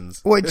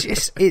positions. Well,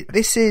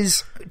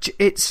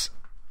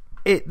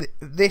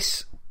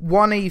 this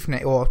one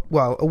evening, or,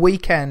 well, a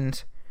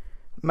weekend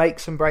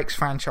makes and breaks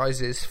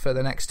franchises for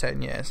the next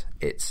 10 years.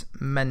 It's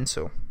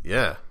mental.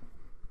 Yeah.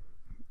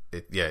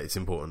 It's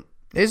important.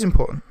 It is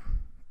important.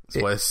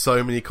 That's why there's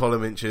so many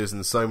column inches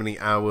and so many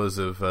hours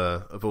of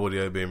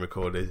audio being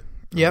recorded.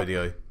 Yep.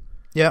 Video.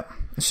 Yep.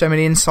 There's so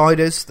many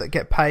insiders that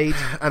get paid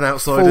And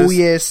outsiders. full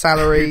year's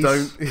salaries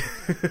Who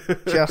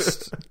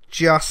don't.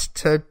 just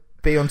to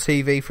be on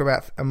TV for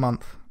about a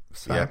month.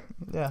 So,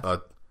 yeah. I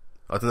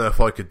don't know if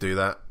I could do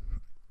that.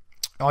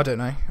 I don't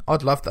know.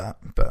 I'd love that,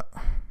 but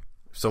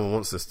If someone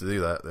wants us to do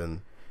that,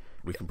 then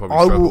we can probably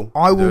struggle.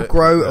 I will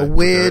grow a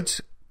weird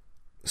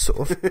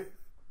sort of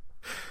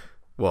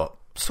What?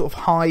 sort of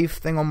hive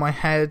thing on my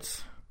head.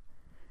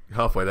 You're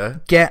halfway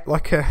there. Get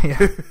like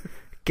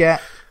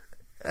get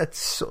a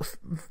sort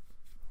of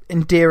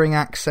endearing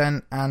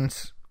accent and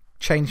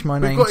change my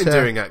name We've got to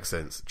endearing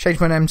accents. change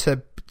my name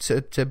to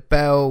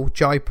Bell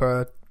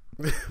Jiper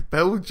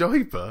Bell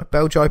Jiper?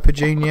 Bell Jiper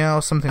Jr.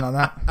 or something like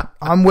that.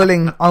 I'm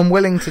willing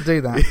to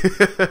do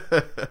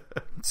that.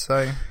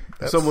 So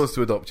If someone wants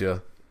to adopt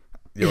you,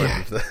 you're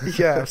open to that.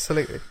 yeah,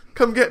 absolutely.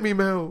 Come get me,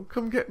 Mel.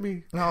 Come get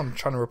me. No, I'm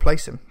trying to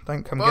replace him.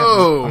 Don't come get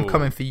Whoa. me. I'm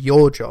coming for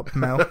your job,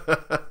 Mel.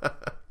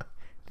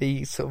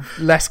 The sort of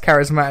less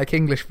charismatic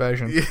English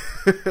version.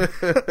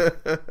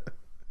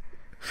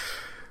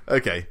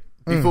 Okay.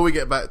 Before we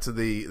get back to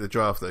the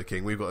draft, though,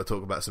 King, we've got to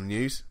talk about some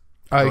news.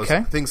 Okay.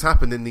 Because things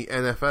happened in the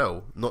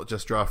NFL, not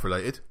just draft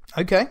related.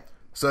 Okay.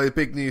 So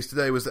big news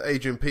today was that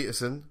Adrian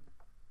Peterson,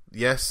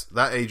 yes,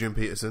 that Adrian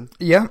Peterson.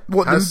 Yeah.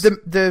 What Has-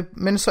 the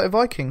Minnesota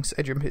Vikings,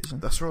 Adrian Peterson.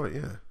 That's right,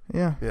 yeah.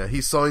 Yeah. Yeah,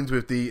 he signed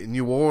with the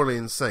New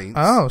Orleans Saints.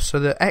 Oh, so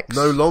the ex.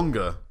 No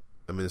longer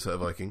a Minnesota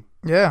Viking.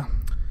 Yeah.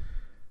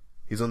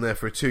 He's on there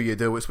for a 2-year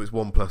deal, which was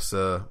 1 plus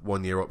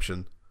 1 year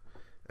option.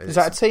 And Is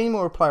that a team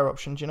or a player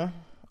option? Do you know?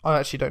 I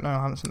actually don't know.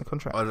 I haven't seen the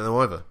contract. I don't know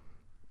either.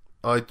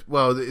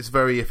 Well, it's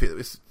very iffy.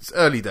 It's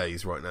early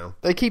days right now.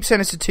 They keep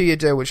saying it's a 2-year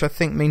deal, which I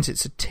think means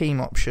it's a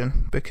team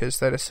option because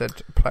they'd have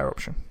said player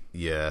option.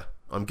 Yeah,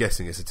 I'm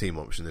guessing it's a team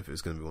option if it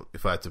was going to be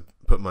if I had to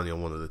put money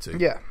on one of the two.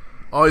 Yeah.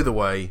 Either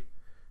way,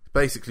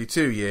 basically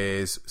 2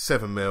 years,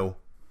 7 mil.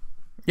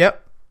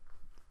 Yep.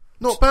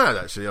 Not bad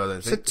actually. I don't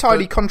It's think a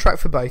tidy But contract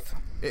for both.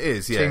 it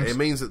is. Yeah, teams. it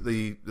means that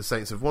the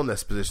Saints have one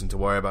less position to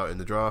worry about in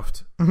the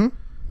draft. Mm-hmm.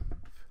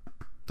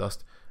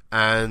 Dust.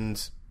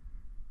 And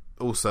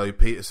also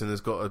Peterson has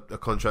got a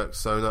contract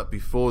sewn up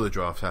before the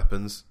draft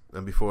happens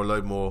and before a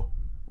load more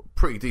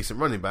pretty decent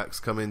running backs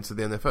come into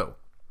the NFL.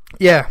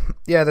 Yeah.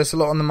 There's a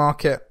lot on the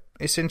market.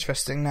 It's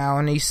interesting now,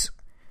 and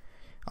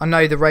I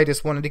know the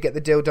Raiders wanted to get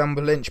the deal done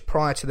with Lynch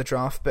prior to the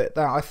draft, but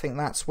I think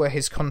that's where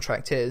his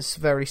contract is.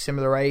 Very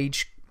similar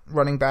age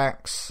running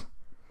backs.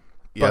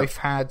 Yeah. Both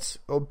had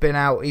or been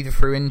out either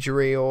through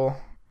injury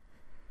or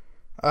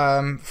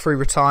through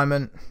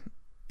retirement.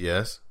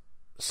 Yes.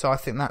 So I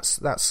think that's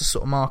the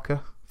sort of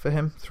marker for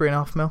him,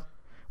 3.5 mil.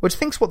 Which I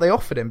think's what they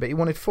offered him, but he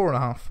wanted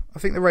 4.5. I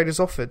think the Raiders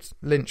offered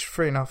Lynch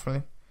 3.5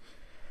 million.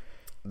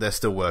 They're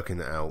still working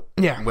it out.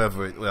 Yeah.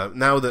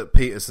 Now that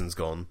Peterson's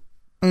gone,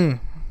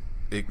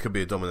 it could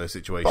be a domino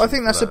situation. But I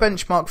think for that's that. a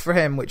benchmark for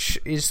him, which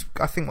is,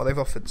 I think, what they've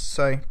offered.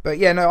 So, but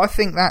yeah, no, I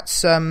think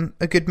that's a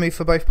good move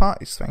for both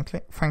parties,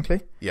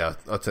 frankly. Yeah,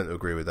 I tend to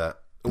agree with that.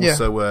 Yeah.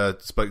 Also,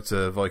 spoke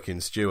to Viking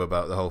Stew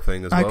about the whole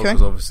thing as well, Okay.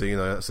 because obviously,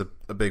 that's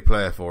a big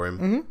player for him.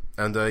 Mm-hmm.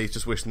 And he's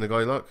just wishing the guy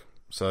luck.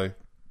 So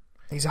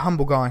He's a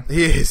humble guy.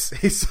 he is.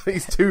 He's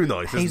too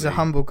nice. Isn't He's a he?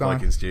 humble guy.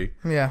 Viking Stew.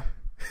 Yeah.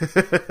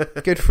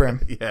 Good for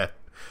him. Yeah,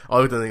 I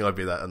don't think I'd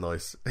be that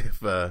nice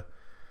if.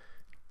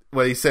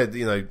 Well, he said,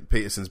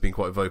 Peterson's been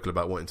quite vocal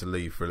about wanting to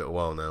leave for a little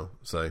while now.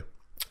 So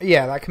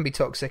Yeah, that can be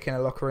toxic in a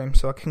locker room,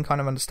 so I can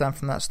kind of understand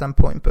from that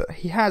standpoint. But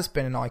he has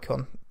been an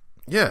icon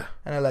yeah,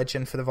 and a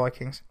legend for the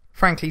Vikings.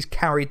 Frankly, he's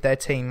carried their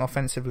team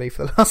offensively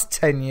for the last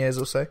 10 years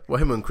or so.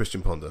 well, him and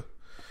Christian Ponder.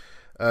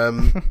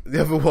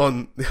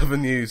 The other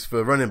news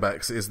for running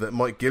backs is that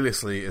Mike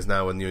Gillislee is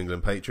now a New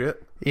England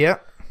Patriot. Yeah.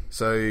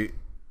 So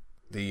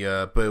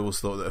the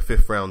Bills thought that a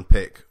 5th round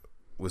pick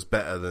was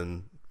better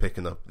than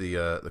picking up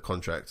the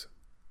contract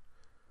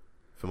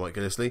for Mike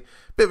Gillislee.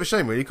 Bit of a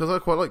shame, really, because I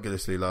quite liked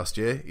Gillislee last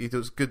year. He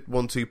does a good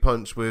 1-2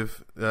 punch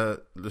with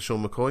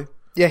LaShawn McCoy.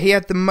 Yeah, he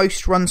had the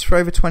most runs for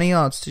over 20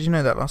 yards. Did you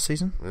know that last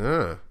season?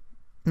 Yeah.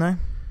 No?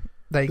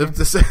 There you go.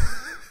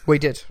 We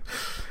did.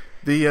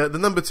 The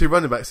number 2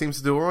 running back seems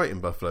to do all right in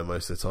Buffalo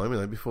most of the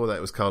time. Before that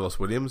it was Carlos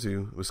Williams,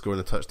 who was scoring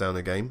a touchdown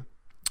a game.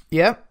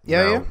 Yeah.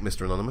 Now,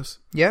 Mr. Anonymous.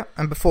 Yeah,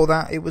 and before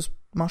that it was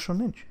Marshawn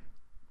Lynch.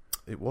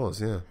 It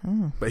was, yeah.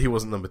 But he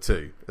wasn't number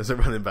 2 as a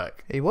running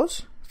back. He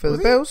was for Was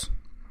the he? Bills.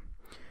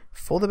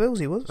 For the Bills,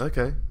 he was.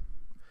 Okay.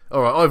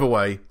 All right. Either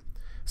way,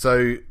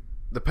 so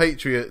the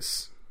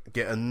Patriots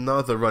get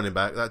another running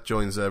back that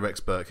joins Rex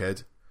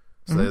Burkhead.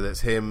 So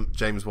that's him,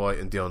 James White,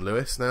 and Dion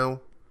Lewis now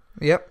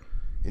Yep.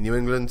 in New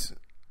England.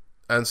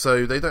 And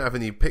so they don't have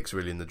any picks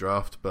really in the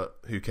draft, but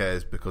who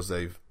cares because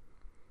they've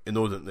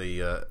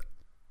inordinately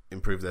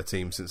improved their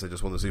team since they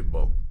just won the Super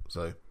Bowl.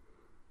 So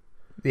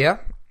Yeah.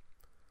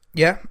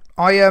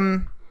 I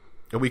are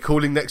we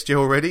calling next year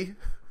already?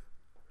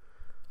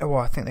 Oh,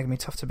 I think they're gonna be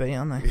tough to beat,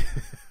 aren't they?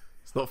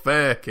 It's not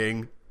fair,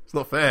 King. It's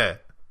not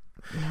fair.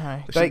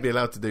 No, They shouldn't be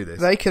allowed to do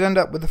this. They could end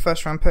up with the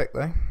first round pick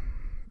though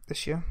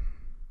this year.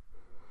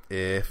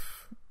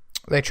 If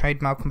They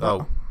trade Malcolm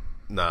Butler.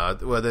 nah,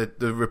 well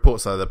the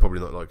reports are they're probably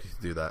not likely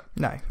to do that.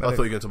 No, I thought you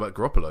were going to talk about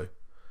Garoppolo.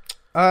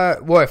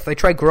 Well, if they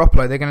trade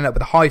Garoppolo, they're going to end up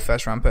with a high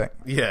first round pick.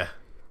 Yeah.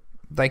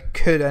 They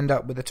could end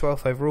up with the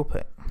 12th overall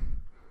pick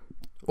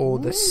or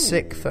the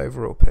 6th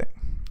overall pick.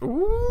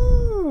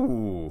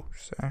 Ooh.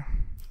 So,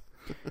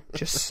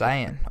 just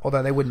saying.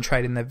 Although they wouldn't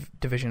trade in their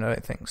division, I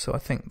don't think. So I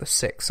think the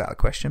 6th out of the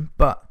question.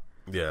 But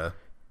Yeah.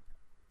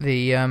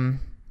 the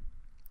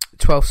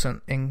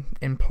 12th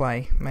in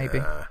play, maybe.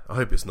 I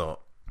hope it's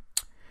not.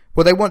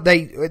 Well,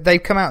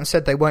 they've come out and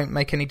said they won't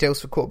make any deals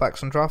for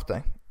quarterbacks on draft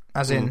day,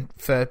 as in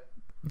for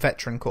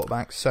veteran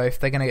quarterbacks. So if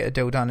they're going to get a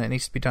deal done, it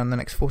needs to be done in the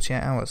next 48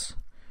 hours,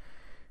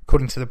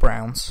 according to the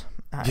Browns.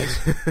 That is.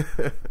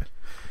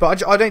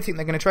 But I don't think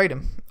they're going to trade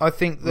him. I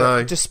think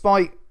that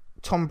despite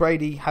Tom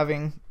Brady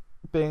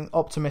being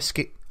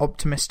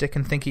optimistic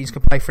and think he's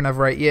going to play for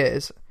another 8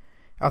 years,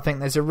 I think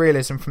there's a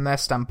realism from their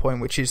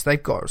standpoint, which is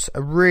they've got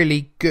a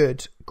really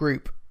good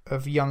group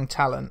of young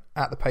talent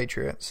at the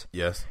Patriots.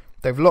 Yes.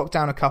 They've locked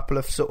down a couple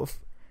of sort of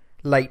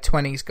late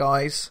 20s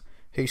guys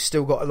who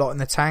still got a lot in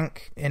the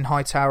tank, in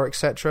Hightower,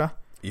 etc.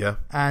 Yeah.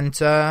 And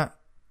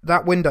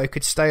that window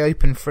could stay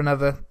open for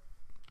another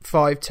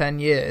 5-10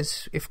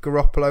 years if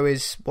Garoppolo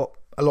is what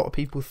a lot of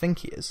people think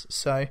he is.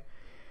 So,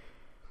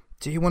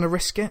 do you want to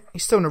risk it?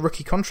 He's still on a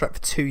rookie contract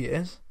for 2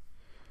 years.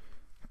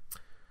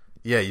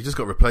 Yeah, you just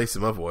got to replace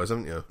him otherwise,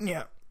 haven't you?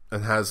 Yeah.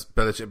 And has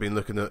Belichick been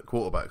looking at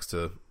quarterbacks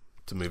to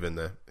move in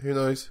there? Who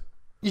knows?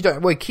 You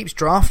don't. Well, he keeps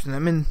drafting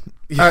them in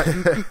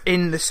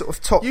the sort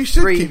of top. You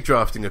should 3, keep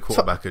drafting a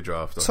quarterback a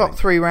draft. I top think.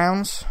 3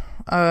 rounds.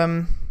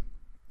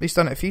 He's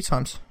done it a few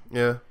times.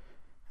 Yeah.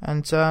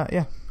 And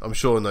yeah, I'm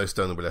sure no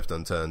stone will be left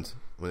unturned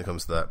when it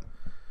comes to that.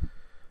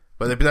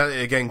 But they've been at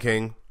it again,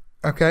 King.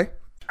 okay.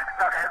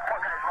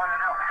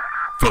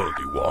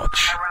 Felony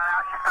watch.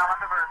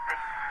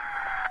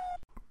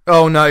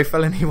 Oh no,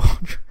 felony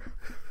watch.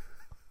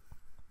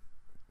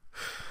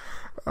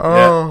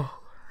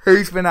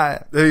 Who's been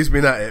at it? Who's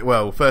been at it?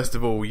 Well, first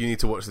of all, you need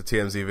to watch the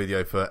TMZ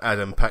video for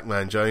Adam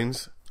Pac-Man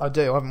Jones. I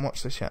do. I haven't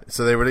watched this yet.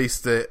 So they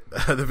released the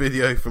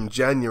video from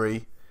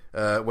January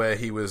where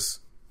he was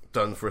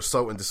done for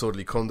assault and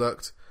disorderly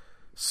conduct,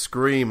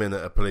 screaming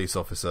at a police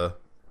officer.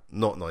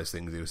 Not nice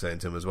things he was saying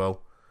to him as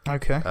well.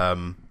 Okay.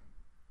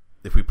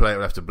 If we play it,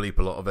 we'll have to bleep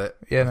a lot of it.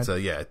 Yeah.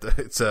 But, yeah,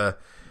 it's if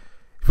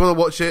you want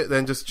to watch it,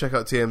 then just check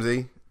out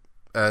TMZ.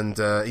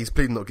 And he's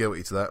pleading not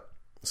guilty to that.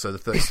 So the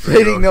 33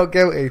 pleading not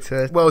guilty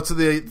to. Well, to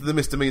the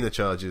misdemeanor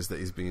charges that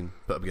he's been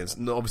put up against.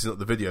 Obviously not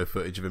the video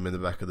footage of him in the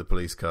back of the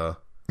police car.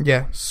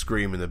 Yeah.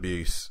 Screaming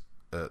abuse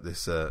at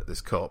this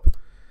cop.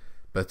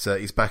 But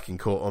he's back in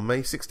court on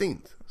May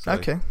 16th. So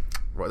Okay.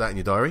 write that in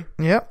your diary.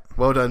 Yep.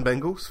 Well done,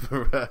 Bengals,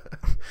 for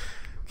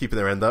keeping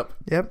their end up.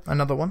 Yep.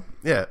 Another one.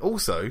 Yeah,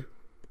 also,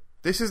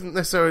 this isn't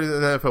necessarily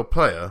an NFL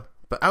player,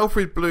 but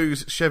Alfred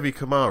Blue's Chevy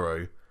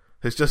Camaro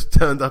has just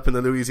turned up in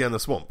the Louisiana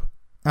swamp.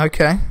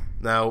 Okay.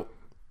 Now,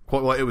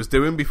 quite what it was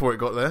doing before it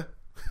got there.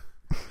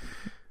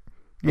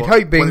 You'd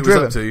hope being what it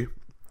driven. was up to.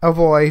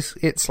 Otherwise,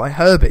 it's like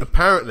Herbie.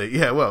 Apparently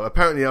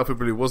Alfred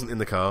Blue wasn't in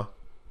the car.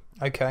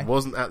 Okay.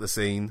 Wasn't at the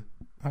scene.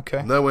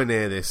 Okay. Nowhere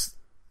near this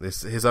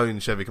his own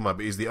Chevy Camaro,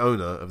 but he's the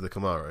owner of the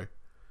Camaro.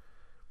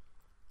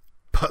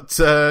 But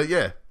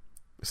yeah,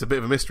 it's a bit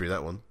of a mystery,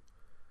 that one.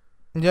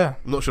 Yeah.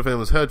 I'm not sure if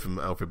anyone's heard from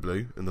Alfred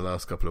Blue in the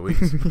last couple of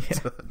weeks.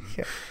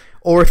 Yeah.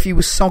 Or if he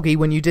was soggy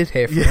when you did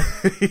hear from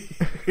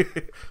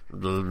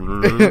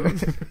him.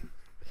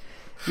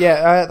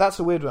 Yeah, that's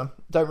a weird one.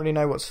 Don't really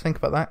know what to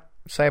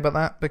say about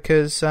that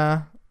because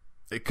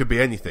it could be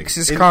anything. Because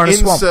it's car in a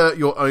swamp. Insert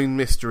your own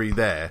mystery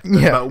there.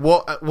 Yeah. About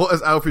what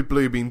has Alfred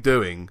Blue been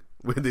doing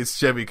with his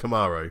Chevy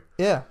Camaro?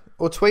 Yeah.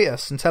 Or tweet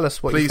us and tell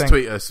us what Please you think.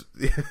 tweet us.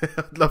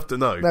 I'd love to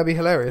know. That'd be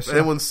hilarious. If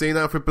anyone's seen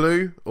Alfred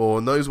Blue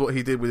or knows what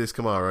he did with his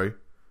Camaro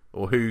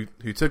or who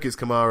took his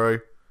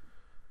Camaro,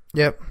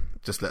 Yep.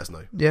 just let us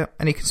know. Yeah.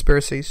 Any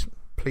conspiracies,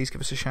 please give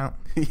us a shout.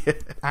 Yeah.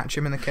 At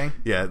Jim and the King.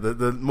 Yeah,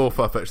 the more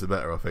far-fetched the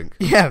better, I think.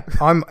 Yeah.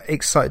 I'm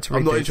excited to read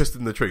I'm not these. interested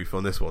in the truth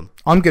on this one.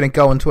 I'm going to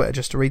go on Twitter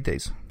just to read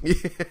these. Yeah.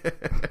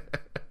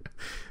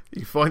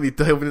 You finally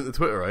delving into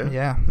Twitter, are you?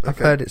 Yeah. I've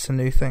heard it's a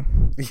new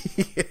thing.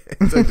 Yeah,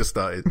 it's only just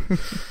started.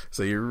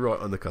 So you're right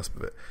on the cusp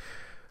of it.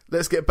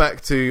 let's get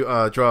back to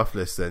our draft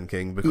list then,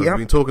 King, because Yep. we've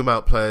been talking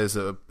about players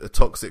that are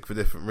toxic for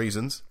different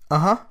reasons.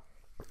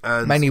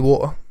 And Mainly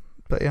water,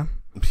 but yeah.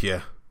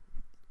 Yeah,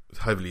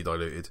 heavily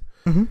diluted.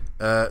 Mm-hmm.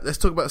 Let's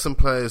talk about some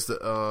players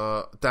that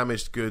are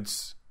damaged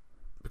goods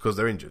because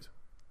they're injured.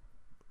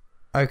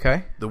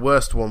 Okay. The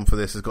worst one for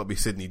this has got to be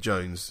Sidney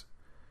Jones,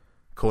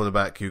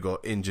 cornerback who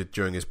got injured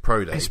during his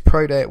pro day. His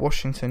pro day at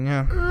Washington,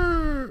 yeah.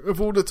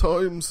 Of all the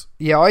times.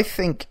 Yeah, I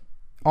think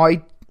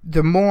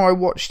the more I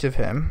watched of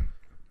him,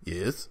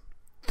 Yes.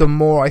 the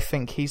more I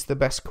think he's the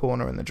best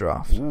corner in the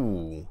draft.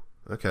 Ooh,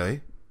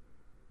 okay.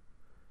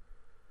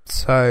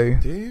 So,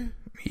 Do you?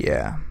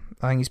 yeah,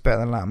 I think he's better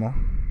than Lattimore.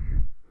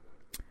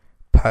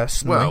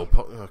 Personally.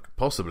 Well,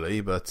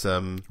 possibly, but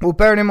Well,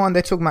 bearing in mind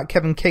they're talking about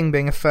Kevin King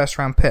being a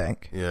first-round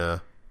pick. yeah.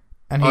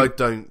 And I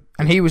don't...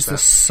 And he was the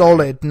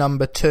solid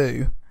number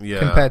 2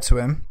 compared to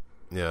him.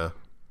 Yeah.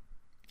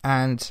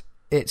 And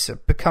it's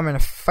becoming a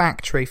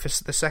factory for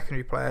the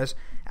secondary players.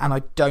 And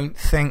I don't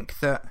think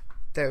that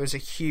there was a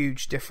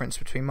huge difference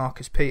between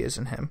Marcus Peters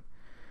and him.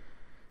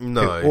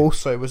 No. Who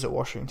also was at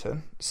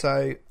Washington.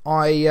 So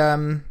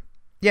I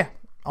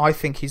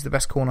think he's the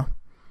best corner.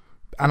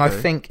 And Okay.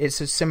 I think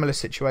it's a similar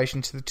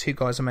situation to the two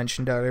guys I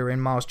mentioned earlier in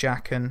Miles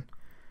Jack and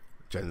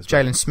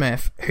Jalen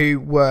Smith, who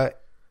were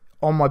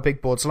on my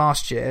big boards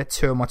last year,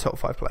 2 of my top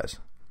 5 players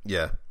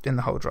Yeah. in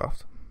the whole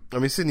draft. I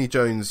mean, Sidney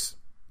Jones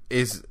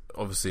is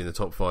obviously in the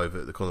top 5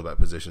 at the cornerback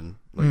position.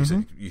 Like you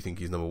said, you think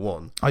he's number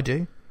 1. I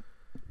do.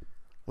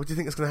 What do you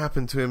think is going to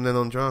happen to him then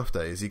on draft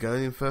day? Is he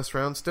going in first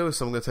round still? Is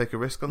someone going to take a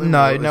risk on him?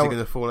 No, Or is no. he going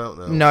to fall out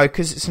now? No,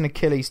 because it's an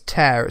Achilles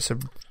tear. It's a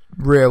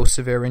real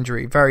severe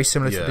injury, very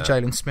similar to the Yeah.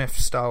 Jalen Smith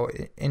style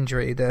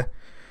injury. The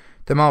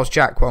Miles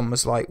Jack one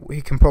was like,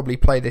 he can probably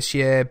play this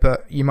year,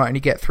 but you might only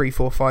get 3,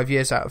 4, 5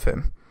 years out of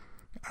him.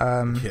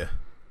 Yeah.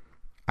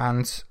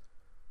 And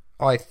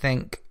I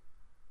think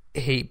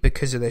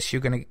because of this,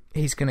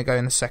 he's gonna go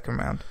in the second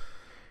round.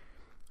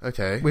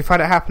 Okay. We've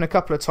had it happen a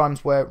couple of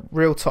times where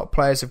real top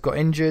players have got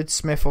injured.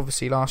 Smith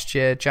obviously last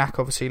year, Jack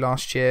obviously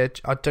last year.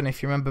 I don't know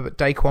if you remember, but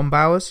Daquan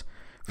Bowers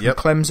from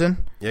Clemson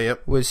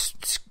was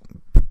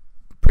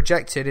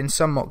projected in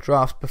some mock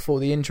drafts before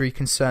the injury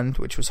concern,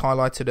 which was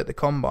highlighted at the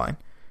combine,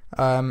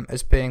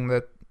 as being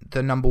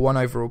the number 1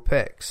 overall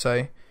pick.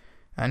 So,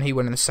 and he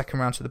went in the second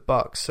round to the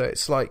Bucs. So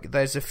it's like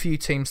there's a few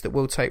teams that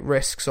will take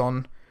risks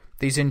on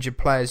these injured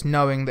players,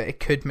 knowing that it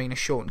could mean a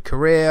shortened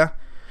career.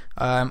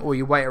 Or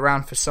you wait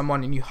around for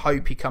someone and you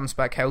hope he comes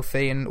back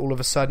healthy, and all of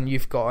a sudden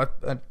you've got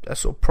a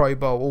sort of Pro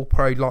Bowl, all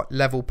pro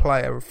level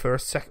player for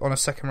on a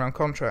second round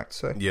contract.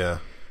 So Yeah.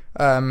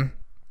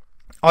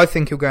 I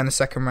think he'll go in the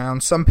second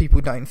round. Some people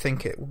don't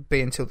think it will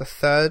be until the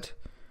third,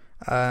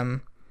 but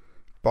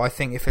I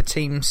think if a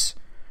team's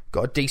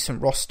got a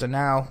decent roster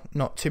now,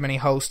 not too many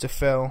holes to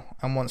fill,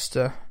 and wants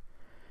to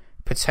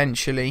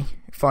potentially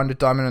find a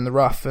diamond in the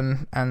rough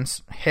and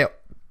hit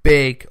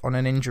big on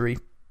an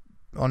injured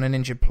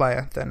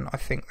player, then I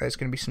think there's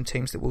going to be some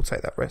teams that will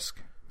take that risk.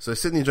 So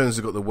Sidney Jones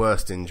has got the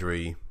worst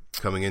injury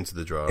coming into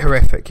the draft.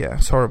 Horrific, yeah,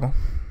 it's horrible.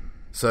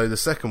 So the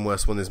second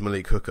worst one is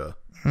Malik Hooker.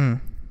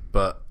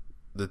 But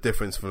the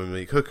difference for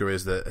Malik Hooker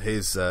is that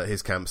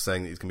his camp's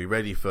saying that he's going to be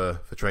ready for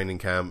training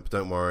camp.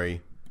 Don't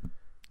worry.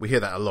 We hear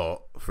that a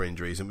lot for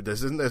injuries, and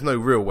there's no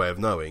real way of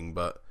knowing,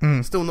 but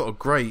still not a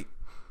great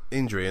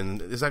injury.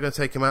 And is that going to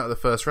take him out of the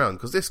first round?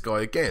 Because this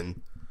guy,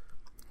 again,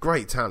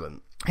 great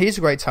talent. He is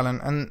a great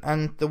talent,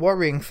 and the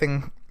worrying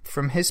thing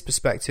from his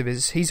perspective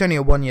is he's only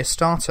a 1-year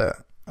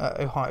starter at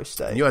Ohio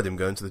State. And you had him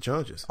going to the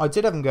Chargers. I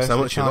did have him going to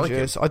the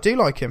Chargers. I do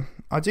like him.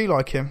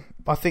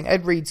 I think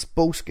Ed Reed's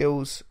ball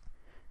skills.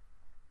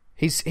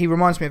 He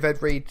reminds me of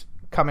Ed Reed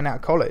coming out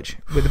of college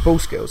with the ball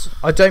skills.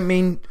 I don't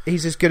mean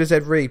he's as good as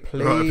Ed Reed.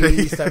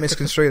 Please don't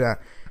misconstrue that.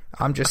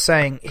 I'm just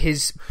saying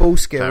his ball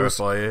skills.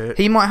 Clarify it.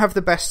 He might have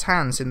the best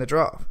hands in the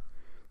draft.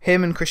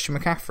 Him and Christian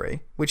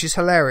McCaffrey, which is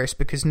hilarious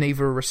because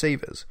neither are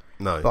receivers.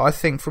 No. But I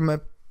think from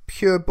a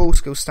pure ball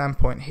skill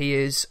standpoint, he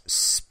is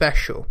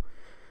special.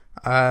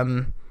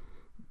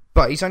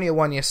 But he's only a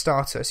 1-year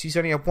starter, so he's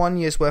only had 1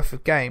 year's worth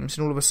of games,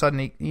 and all of a sudden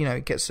he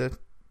gets a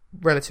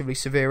relatively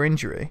severe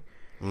injury.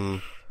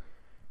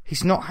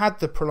 He's not had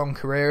the prolonged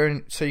career,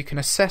 and so you can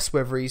assess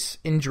whether he's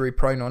injury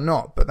prone or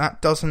not, but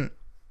that doesn't,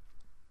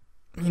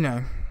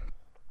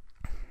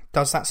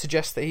 does that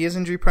suggest that he is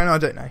injury prone? I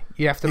don't know.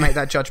 You have to make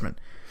that judgment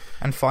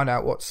and find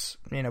out what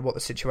the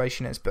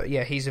situation is. But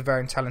yeah, he's a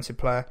very talented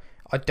player.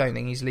 I don't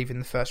think he's leaving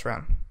the first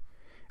round.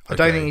 I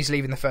don't think he's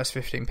leaving the first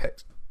 15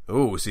 picks.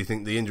 Oh, so you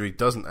think the injury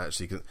doesn't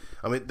actually?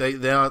 I mean,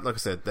 they are, like I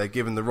said, they're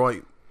given the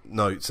right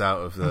notes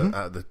out of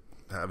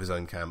his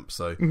own camp.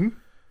 So,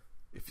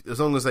 as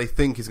long as they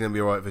think he's going to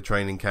be all right for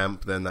training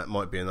camp, then that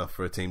might be enough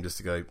for a team just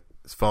to go,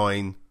 it's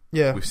fine.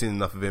 Yeah, we've seen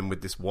enough of him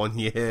with this 1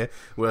 year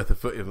worth of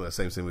footage. The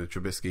same thing with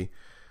Trubisky.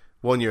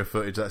 1 year of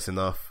footage, that's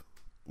enough.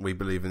 We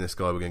believe in this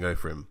guy. We're going to go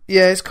for him.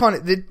 Yeah, it's kind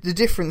of the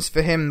difference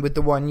for him with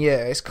the 1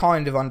 year is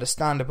kind of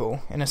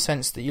understandable in a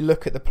sense that you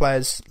look at the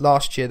players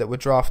last year that were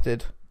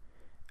drafted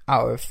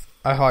out of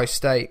Ohio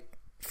State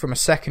from a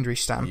secondary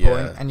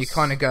standpoint, and you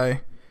kind of go,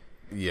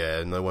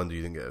 Yeah, no wonder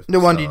you didn't get. No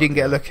wonder you didn't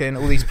get a look in.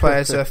 All these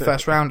players are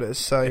first rounders,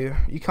 so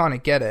you kind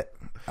of get it.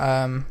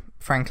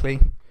 Frankly,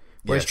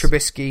 whereas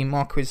Trubisky,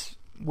 Marquis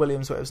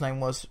Williams, whatever his name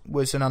was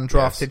an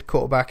undrafted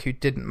quarterback who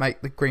didn't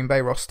make the Green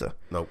Bay roster.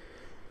 Nope.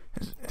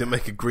 Didn't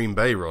make a Green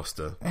Bay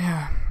roster.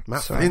 Yeah,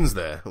 Matt Flynn's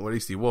there, or at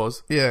least he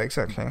was. Yeah,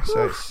 exactly.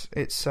 So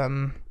it's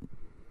Talk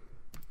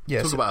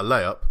about a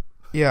layup.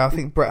 Yeah, I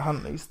think Brett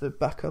Huntley's the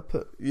backup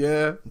at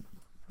there.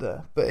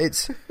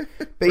 But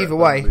either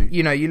way,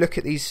 Huntley. You look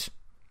at these.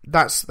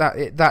 That's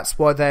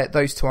why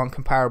those two aren't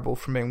comparable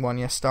from being 1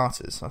 year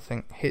starters. I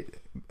think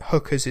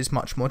Hooker's is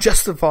much more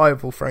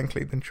justifiable,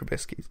 frankly, than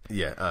Trubisky's.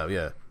 Yeah,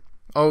 yeah.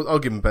 I'll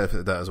give him benefit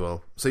of that as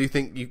well. So you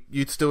think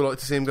you'd still like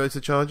to see him go to the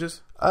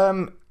Chargers?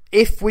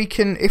 If we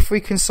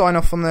can sign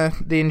off on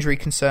the injury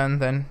concern,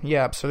 then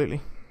yeah, absolutely.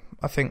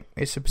 I think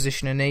it's a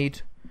position of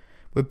need.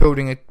 We've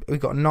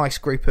got a nice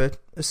group of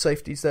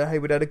safeties there.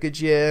 Hayward had a good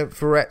year.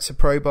 Verrett's a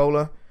Pro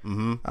Bowler.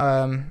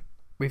 Mm-hmm.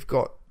 We've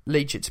got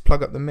Legit to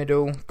plug up the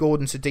middle.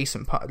 Gordon's a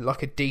decent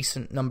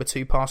number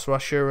 2 pass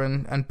rusher,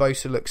 and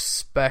Bosa looks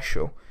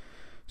special.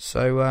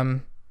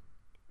 So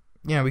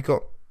yeah, we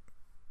got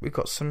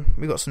some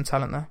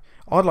talent there.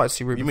 I'd like to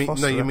see Reuben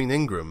Foster. No, you mean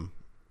Ingram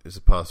is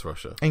a pass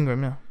rusher.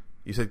 Ingram, yeah.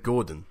 You said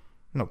Gordon.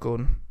 Not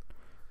Gordon.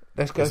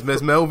 Let's go.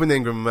 There's Melvin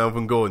Ingram and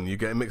Melvin Gordon. You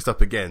get it mixed up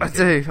again. I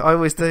do. I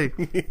always do.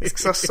 It's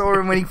because I saw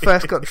him when he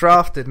first got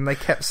drafted, and they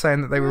kept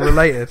saying that they were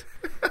related.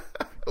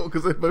 Oh,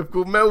 because they're both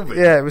called Melvin.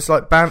 Yeah, it was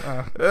like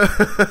banter.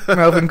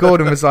 Melvin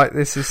Gordon was like,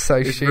 "This is so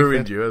it's stupid." It's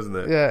ruined you, hasn't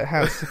it? Yeah, it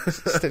has.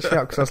 Stitched me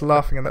up because I was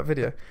laughing at that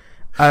video.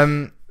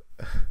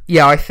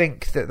 Yeah, I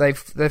think that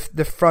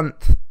the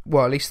front,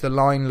 well, at least the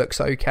line looks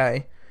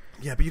okay.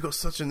 Yeah, but you've got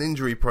such an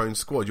injury-prone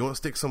squad. You want to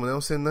stick someone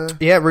else in there?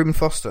 Yeah, Reuben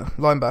Foster,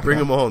 linebacker. Bring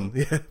him on.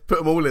 Yeah, put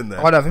them all in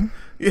there. I'd have him.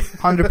 Yeah.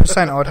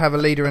 100%. I would have a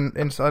leader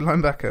inside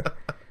linebacker.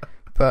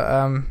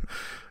 But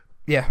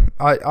yeah,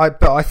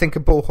 I think a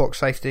ball hawk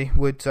safety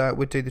would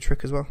do the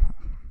trick as well.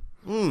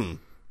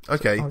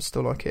 Okay. I would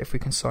still like it if we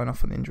can sign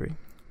off on the injury.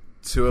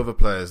 2 other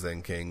players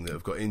then, King, that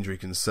have got injury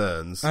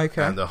concerns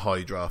and are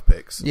high draft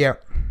picks. Yeah.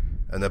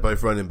 And they're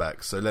both running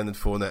backs. So Leonard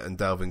Fournette and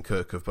Dalvin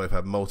Cook have both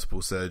had multiple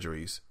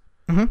surgeries.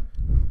 Mm-hmm.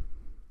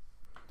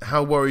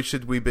 How worried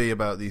should we be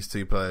about these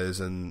 2 players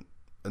and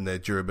their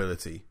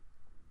durability?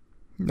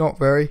 Not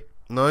very.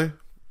 No?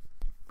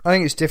 I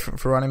think it's different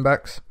for running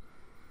backs.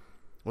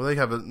 Well, they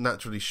have a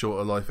naturally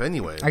shorter life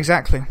anyway.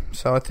 Exactly.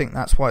 So I think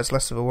that's why it's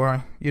less of a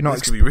worry. You're not.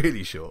 This could be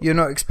really short. You're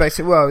not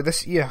expecting. Well,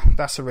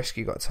 that's a risk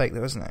you got to take,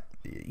 though, isn't it?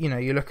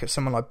 You look at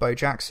someone like Bo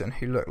Jackson,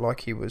 who looked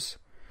like he was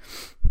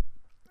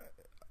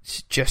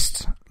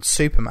just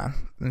Superman,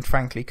 and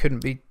frankly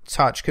couldn't be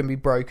touched, couldn't be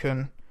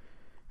broken.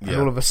 And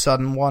all of a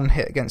sudden, one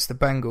hit against the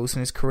Bengals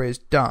and his career's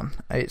done.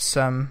 It's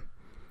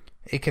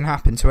it can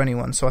happen to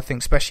anyone. So I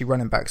think, especially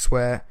running backs,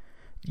 where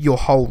your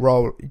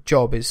whole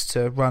job is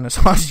to run as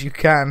hard as you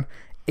can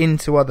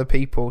into other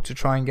people to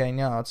try and gain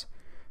yards.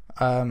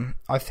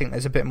 I think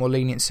there's a bit more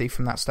leniency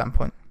from that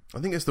standpoint. I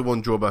think it's the one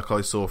drawback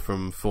I saw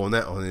from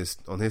Fournette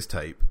on his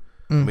tape.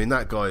 I mean,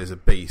 that guy is a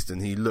beast,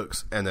 and he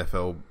looks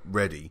NFL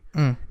ready.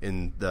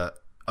 In that,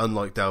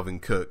 unlike Dalvin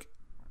Cook,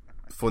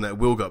 Fournette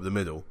will go up the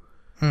middle.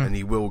 And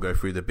he will go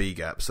through the B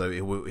gap, so he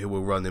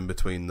will run in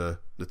between the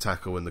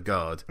tackle and the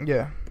guard.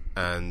 Yeah.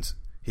 And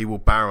he will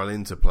barrel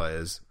into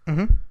players.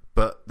 Mm-hmm.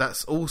 But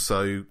that's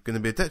also going to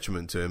be a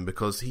detriment to him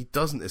because he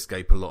doesn't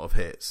escape a lot of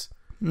hits.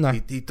 No.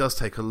 He does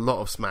take a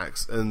lot of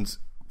smacks, and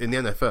in the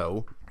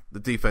NFL, the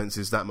defense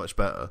is that much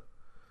better.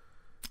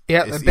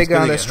 Yeah, they're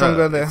bigger, they're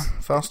stronger, they're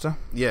faster.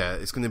 Yeah,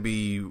 it's going to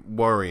be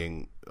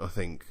worrying, I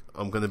think.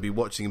 I'm going to be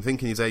watching him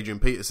thinking he's Adrian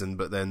Peterson,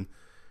 but then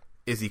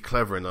is he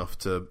clever enough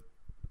to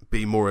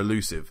be more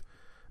elusive?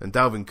 And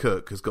Dalvin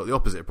Cook has got the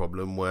opposite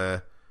problem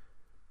where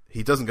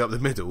he doesn't go up the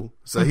middle,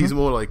 so he's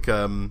more like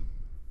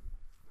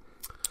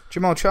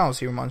Jamal Charles,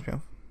 he reminds me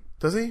of.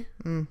 Does he?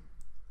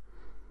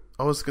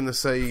 I was going to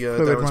say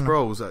Darren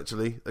Sproles,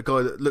 actually, a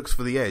guy that looks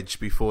for the edge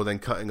before then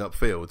cutting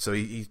upfield. So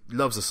he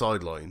loves a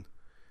sideline.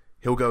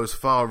 He'll go as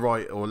far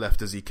right or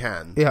left as he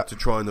can to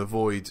try and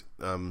avoid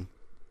the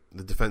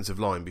defensive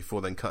line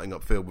before then cutting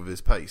upfield with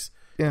his pace.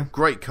 Yeah,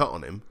 great cut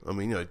on him. I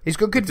mean, he's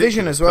got good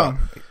vision as well.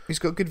 He's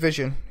got good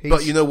vision.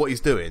 But you know what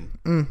he's doing.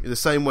 In the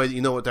same way that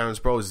you know what Darren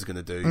Sproles is going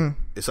to do.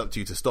 It's up to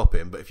you to stop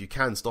him. But if you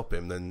can stop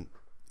him, then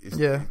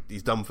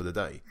he's done for the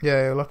day.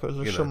 Yeah, like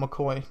Sean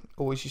McCoy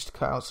always used to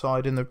cut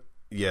outside, and the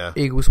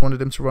Eagles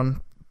wanted him to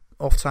run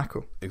off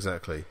tackle.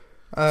 Exactly.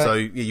 So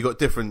you got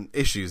different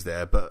issues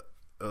there, but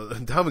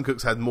Dalvin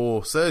Cook's had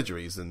more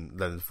surgeries than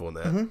Leonard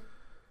Fournette. Mm-hmm.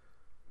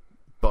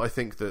 But I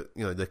think that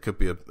there could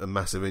be a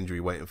massive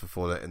injury waiting for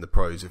Fournette in the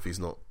pros if he's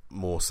not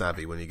more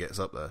savvy when he gets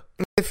up there.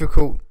 It's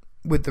difficult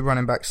with the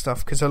running back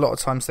stuff because a lot of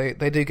times they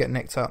do get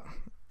nicked up,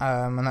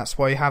 and that's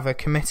why you have a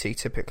committee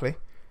typically.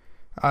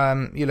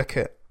 You look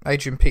at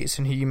Adrian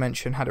Peterson, who you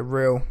mentioned had a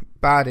real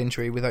bad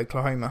injury with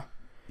Oklahoma.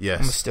 Yes.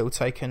 And was still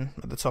taken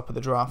at the top of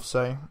the draft.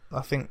 So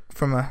I think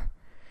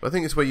I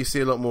think it's where you see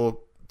a lot more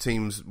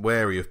teams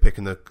wary of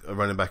picking a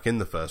running back in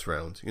the first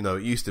round.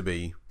 It used to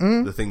be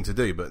the thing to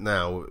do, but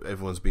now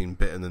everyone's been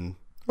bitten and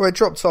Well, it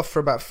dropped off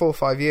for about 4 or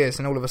 5 years,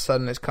 and all of a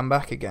sudden it's come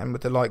back again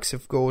with the likes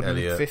of Gordon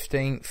Elliott.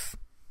 15th,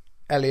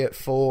 Elliott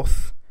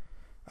 4th,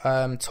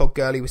 Todd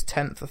Gurley was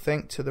 10th, I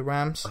think, to the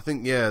Rams. I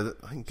think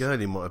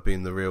Gurley might have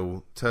been the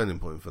real turning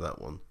point for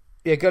that one.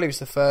 Yeah, Gurley was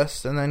the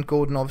first, and then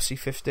Gordon obviously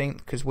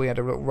 15th because we had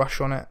a little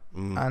rush on it,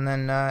 and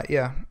then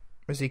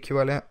Ezekiel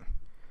Elliott.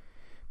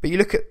 But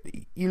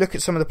you look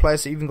at some of the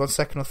players that even gone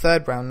second or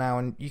third round now,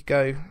 and you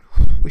go,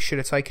 we should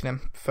have taken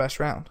him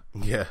first round.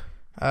 Yeah.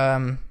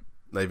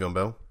 Le'Veon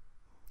Bell.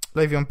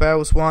 Le'Veon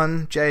Bell's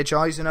one.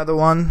 J.H.I.'s another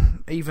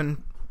one.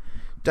 Even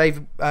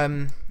David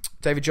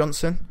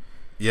Johnson.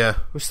 Yeah.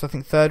 Was I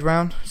think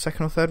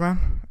second or third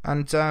round,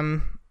 and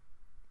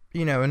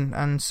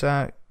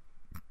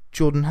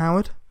Jordan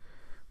Howard.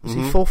 Was he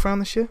 4th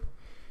round this year?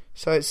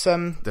 So it's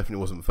definitely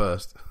wasn't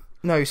first.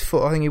 No, he's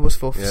 4th. I think he was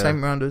 4th. Yeah.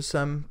 Same round as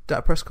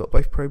Dak Prescott,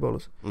 both Pro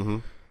Bowlers. Mm-hmm.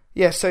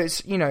 Yeah, so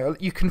it's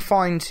you can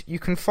find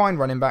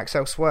running backs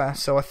elsewhere.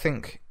 So I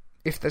think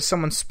if there's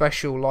someone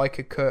special like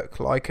a Cook,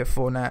 like a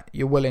Fournette,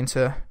 you're willing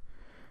to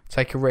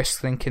take a risk,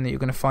 thinking that you're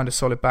going to find a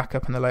solid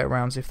backup in the later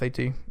rounds if they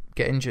do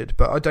get injured.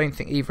 But I don't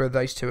think either of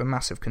those two are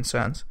massive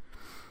concerns.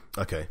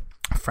 Okay.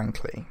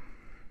 Frankly,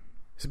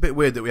 it's a bit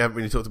weird that we haven't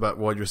really talked about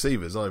wide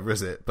receivers either,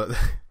 is it? But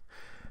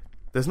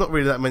there's not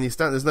really that many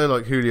There's no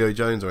like Julio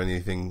Jones or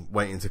anything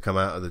waiting to come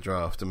out of the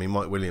draft. I mean,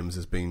 Mike Williams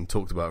has been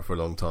talked about for a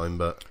long time,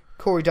 but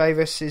Corey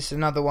Davis is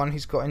another one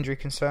who's got injury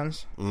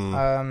concerns.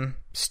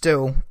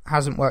 Still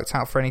hasn't worked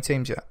out for any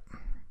teams yet.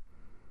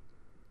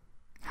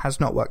 Has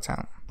not worked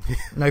out.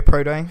 No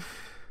pro day,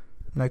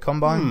 no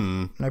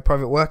combine, no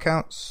private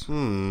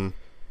workouts.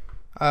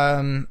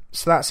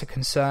 So that's a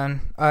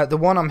concern. The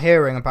one I'm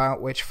hearing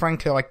about, which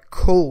frankly I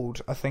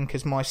called, I think,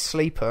 as my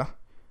sleeper,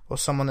 or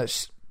someone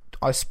that's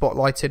I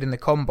spotlighted in the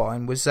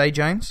combine, was Zay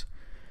Jones.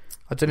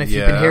 I don't know if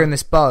you've been hearing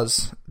this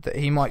buzz that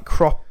he might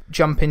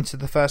jump into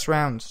the first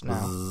round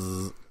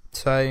now.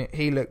 So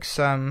he looks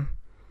good.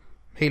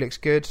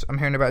 I'm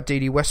hearing about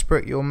D.D.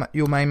 Westbrook,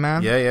 your main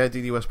man. Yeah,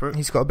 D.D. Westbrook.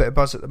 He's got a bit of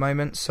buzz at the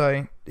moment.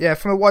 So yeah,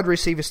 from a wide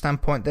receiver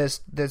standpoint, there's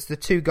the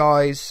two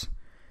guys,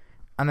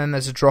 and then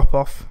there's a drop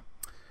off,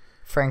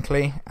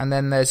 frankly, and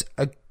then there's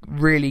a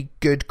really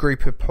good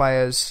group of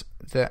players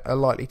that are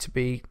likely to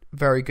be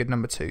very good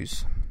number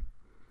twos.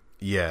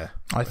 Yeah,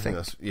 I think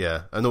that's,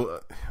 yeah,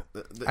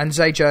 and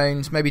Zay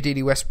Jones, maybe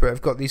D.D. Westbrook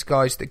have got these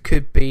guys that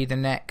could be the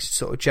next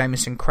sort of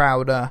Jamison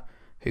Crowder,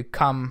 who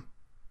come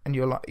and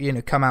you're like,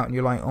 come out and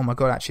you're like, oh my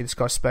god, actually this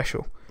guy's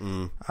special.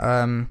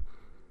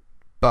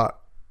 But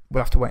we'll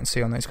have to wait and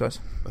see on those guys.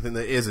 I think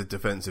there is a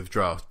defensive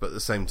draft, but at the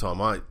same time,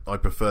 I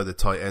prefer the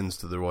tight ends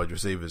to the wide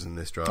receivers in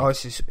this draft. Oh,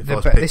 this is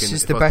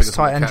the best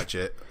tight end. Catch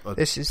it, I'd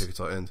pick a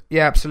tight end.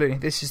 Yeah, absolutely.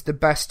 This is the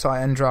best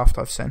tight end draft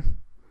I've seen.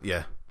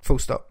 Yeah, full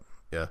stop.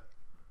 Yeah.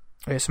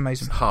 It's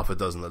amazing. It's half a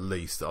dozen at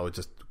least. I would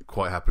just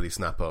quite happily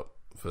snap up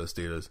for the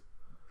Steelers.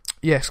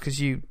 Yes,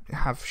 because you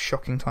have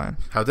shocking tight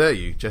ends. How dare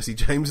you? Jesse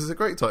James is a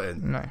great tight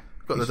end. No,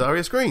 got the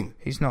Darius Green.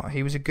 He's not.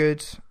 He was a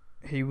good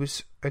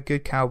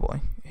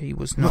cowboy. He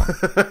was not.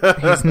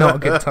 He's not a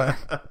good tight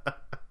end.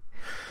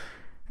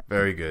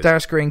 Very good.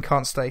 Darius Green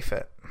can't stay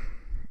fit.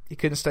 He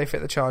couldn't stay fit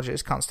at the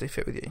Chargers. Can't stay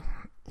fit with you.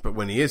 But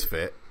when he is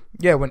fit.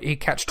 Yeah, when he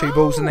catch 2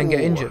 balls and then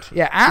get injured.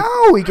 Yeah,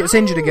 ow! He gets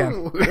injured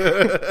again.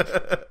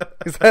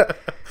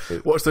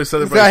 Watch those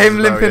celebrations. Is that him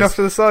limping off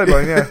to the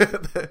sideline? Yeah.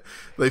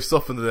 They've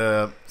softened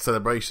their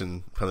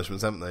celebration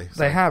punishments, haven't they?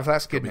 So they have.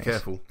 That's good news. Be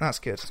careful. That's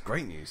good. That's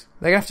great news.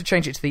 They're going to have to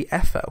change it to the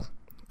FL.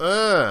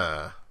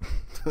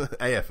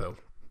 AFL.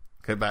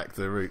 Go back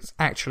to the roots.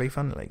 Actually,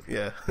 Fun League.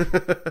 Yeah.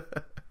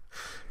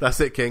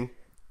 That's it, King.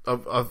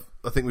 I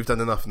think we've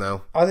done enough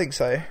now. I think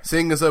so.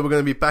 Seeing as though we're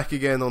going to be back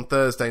again on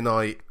Thursday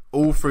night,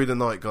 all through the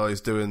night,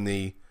 guys, doing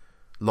the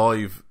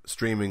live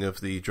streaming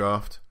of the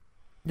draft.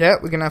 Yeah,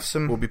 we're going to have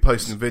some... We'll be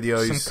posting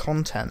videos. Some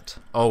content.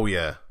 Oh,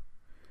 yeah.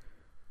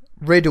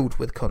 Riddled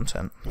with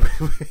content.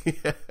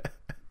 Yeah.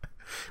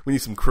 We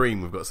need some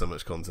cream, we've got so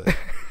much content.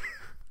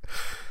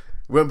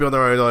 We won't be on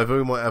our own either.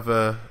 We might have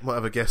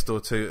a guest or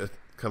two to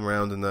come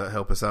around and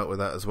help us out with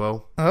that as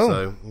well. Oh.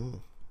 So,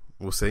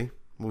 we'll see.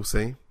 We'll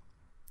see.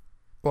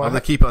 Well, I'm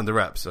going to keep it under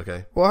wraps,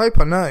 okay? Well, I hope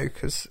I know,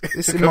 because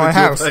it's in my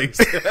house.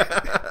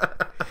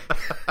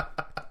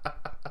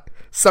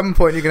 Some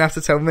point you're going to have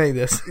to tell me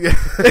this. Yeah.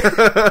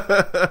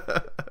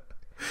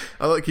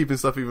 I like keeping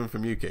stuff even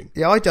from you, King.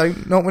 Yeah, I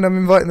don't. Not when I'm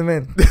inviting them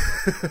in.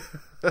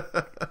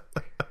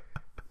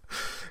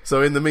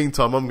 So in the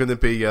meantime, I'm going to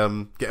be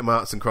getting my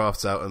arts and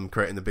crafts out and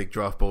creating the big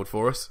draft board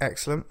for us.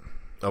 Excellent.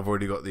 I've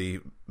already got the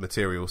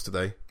materials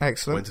today.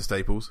 Excellent. Went to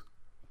Staples.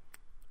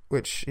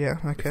 Which, yeah,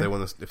 okay. If they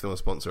want to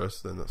sponsor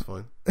us, then that's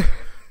fine.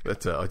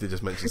 But I did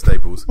just mention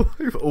Staples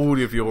for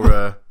all of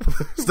your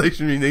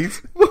stationery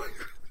needs.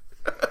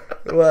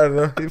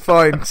 Whatever,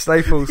 fine.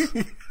 Staples.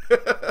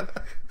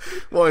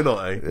 Why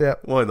not, eh? Yeah.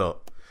 Why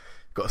not?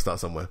 Got to start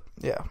somewhere.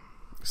 Yeah.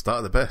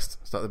 Start the best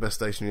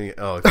stationery.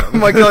 Oh, oh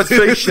my god,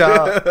 please shut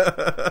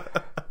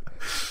up.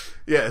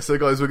 Yeah, so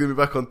guys, we're going to be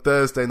back on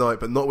Thursday night,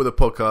 but not with a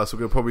podcast. We're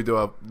going to probably do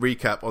a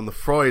recap on the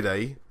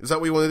Friday. Is that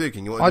what you want to do,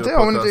 King? I want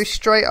to do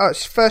straight up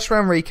first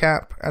round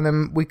recap, and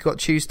then we've got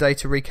Tuesday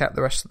to recap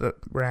the rest of the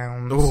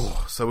rounds.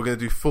 Oh, so we're going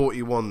to do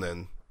 41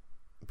 then,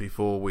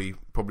 before we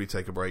probably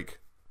take a break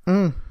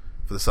for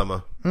the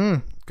summer.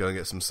 Go and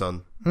get some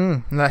sun.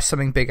 Unless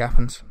something big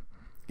happens.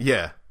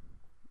 Yeah.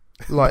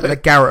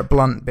 Like Garrett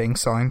Blunt being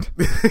signed.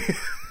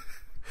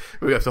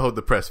 We have to hold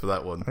the press for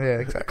that one. Yeah,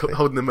 exactly.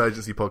 Hold an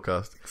emergency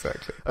podcast.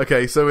 Exactly.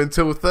 Okay, so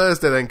until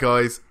Thursday then,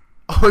 guys,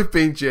 I've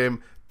been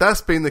Jim,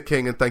 that's been the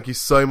King, and thank you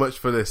so much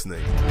for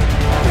listening.